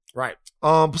 Right.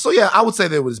 So yeah, I would say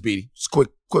there was Beatty. Just quick.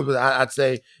 I'd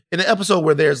say in an episode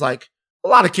where there's like a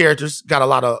lot of characters, got a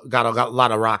lot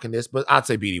of rock in this, but I'd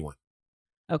say Beatty won.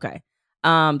 Okay.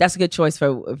 That's a good choice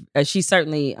for she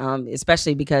certainly,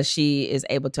 especially because she is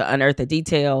able to unearth a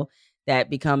detail that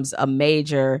becomes a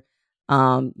major,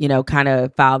 kind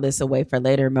of file this away for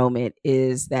later moment,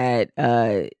 is that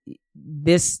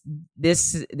this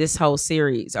whole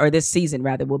series, or this season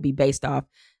rather, will be based off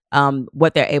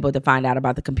what they're able to find out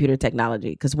about the computer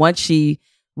technology. Because once she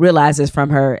realizes from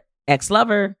her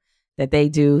ex-lover that they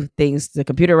do things the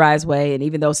computerized way, and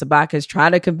even though Sabaka is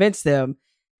trying to convince them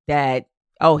that,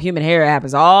 oh, human hair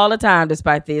happens all the time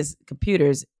despite these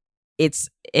computers, it's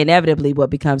inevitably what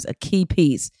becomes a key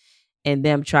piece in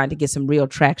them trying to get some real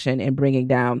traction and bringing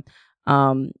down,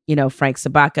 Frank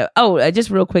Sabaka. Oh, just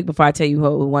real quick before I tell you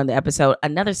who won the episode,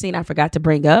 another scene I forgot to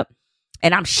bring up,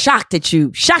 and I'm shocked at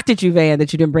you, Van,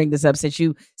 that you didn't bring this up, since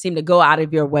you seem to go out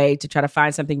of your way to try to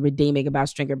find something redeeming about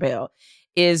Stringer Bell,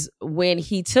 is when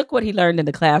he took what he learned in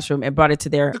the classroom and brought it to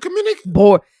their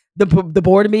board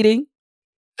meeting,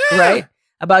 right?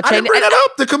 About I didn't bring that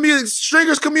up. The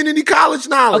Stringer's community college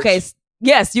knowledge. Okay.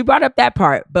 Yes, you brought up that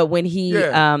part. But when he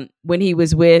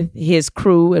was with his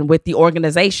crew and with the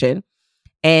organization,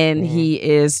 and he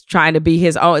is trying to be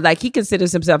his own, like he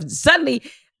considers himself suddenly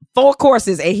 4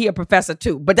 courses and he a professor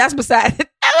too. But that's beside it.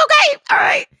 Okay, all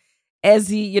right. As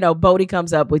he, Bodie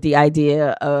comes up with the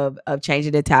idea of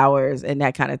changing the towers and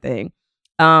that kind of thing.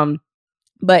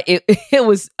 But it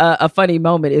was a funny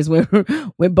moment is when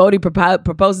Bodie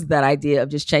proposes that idea of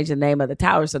just changing the name of the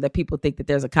tower so that people think that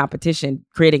there's a competition,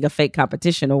 creating a fake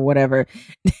competition or whatever.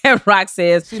 And Rock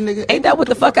says, "Ain't that what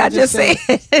the fuck I just said?"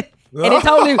 And it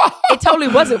totally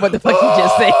wasn't what the fuck you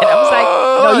just said. I was like,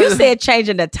 "No, you said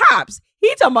changing the tops.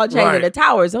 He talking about changing the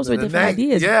towers. Those were different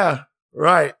ideas." Yeah,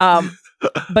 right.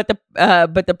 But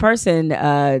the person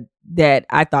that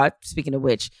I thought, speaking of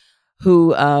which,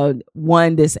 who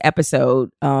won this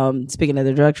episode, speaking of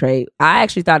the drug trade, I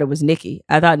actually thought it was Nikki.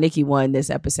 I thought Nikki won this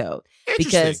episode.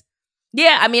 Because,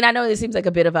 I mean, I know it seems like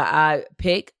a bit of an odd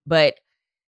pick, but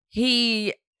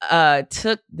he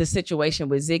took the situation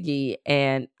with Ziggy,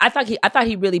 and I thought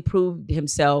he really proved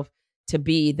himself to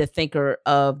be the thinker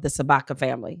of the Sabaka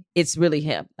family. It's really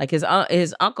him. Like his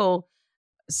uncle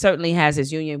certainly has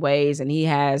his union ways, and he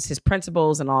has his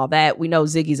principles and all that. We know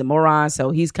Ziggy's a moron,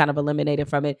 so he's kind of eliminated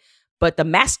from it. But the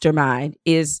mastermind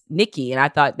is Nikki. And I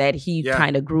thought that he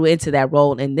kind of grew into that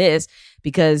role in this,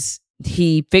 because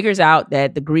he figures out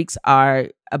that the Greeks are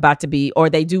about to be, or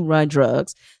they do run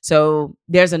drugs. So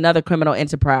there's another criminal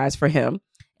enterprise for him.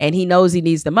 And he knows he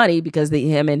needs the money because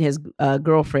him and his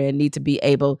girlfriend need to be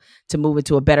able to move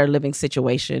into a better living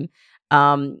situation.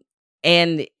 And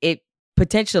it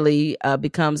potentially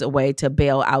becomes a way to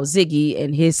bail out Ziggy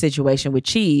in his situation with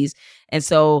Cheese. And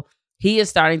so he is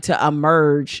starting to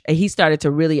emerge. He started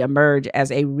to really emerge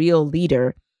as a real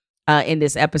leader in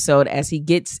this episode, as he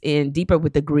gets in deeper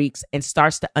with the Greeks and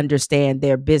starts to understand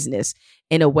their business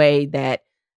in a way that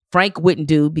Frank wouldn't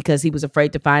do because he was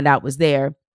afraid to find out was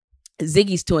there.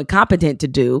 Ziggy's too incompetent to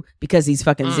do because he's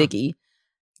fucking Ziggy.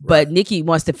 But Nikki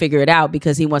wants to figure it out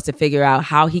because he wants to figure out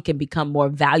how he can become more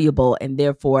valuable and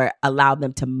therefore allow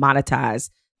them to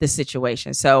monetize the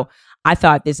situation. So I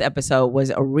thought this episode was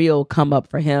a real come up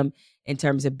for him in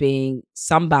terms of being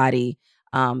somebody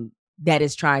that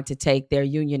is trying to take their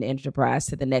union enterprise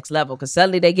to the next level, because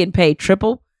suddenly they're getting paid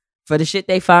triple for the shit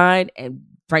they find, and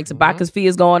Frank Sabaka's fee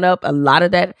is going up. A lot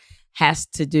of that has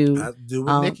to do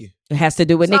with Nikki. It has to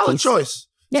do with Nikki. Solid choice.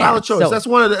 Yeah, solid choice. So,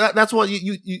 that's one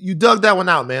you dug that one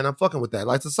out, man. I'm fucking with that.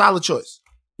 Like, it's a solid choice.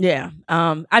 Yeah.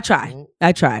 I try.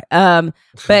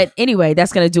 But anyway,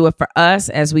 that's going to do it for us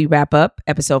as we wrap up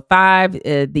episode 5,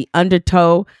 The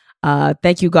Undertow.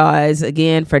 Thank you guys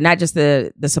again for not just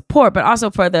the support, but also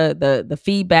for the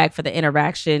feedback, for the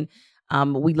interaction.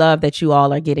 We love that you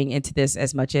all are getting into this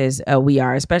as much as we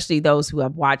are, especially those who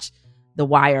have watched The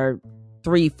Wire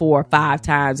 3, 4, 5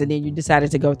 times, and then you decided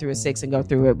to go through a 6 and go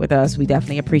through it with us. We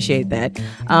definitely appreciate that.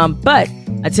 But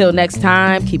until next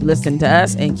time, keep listening to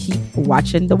us and keep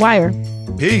watching The Wire.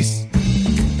 Peace.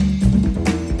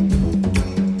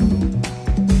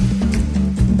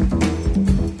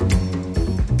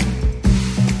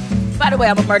 By the way,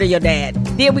 I'm gonna murder your dad.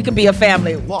 Then we could be a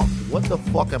family. What the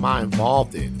fuck am I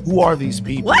involved in? Who are these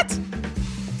people? What?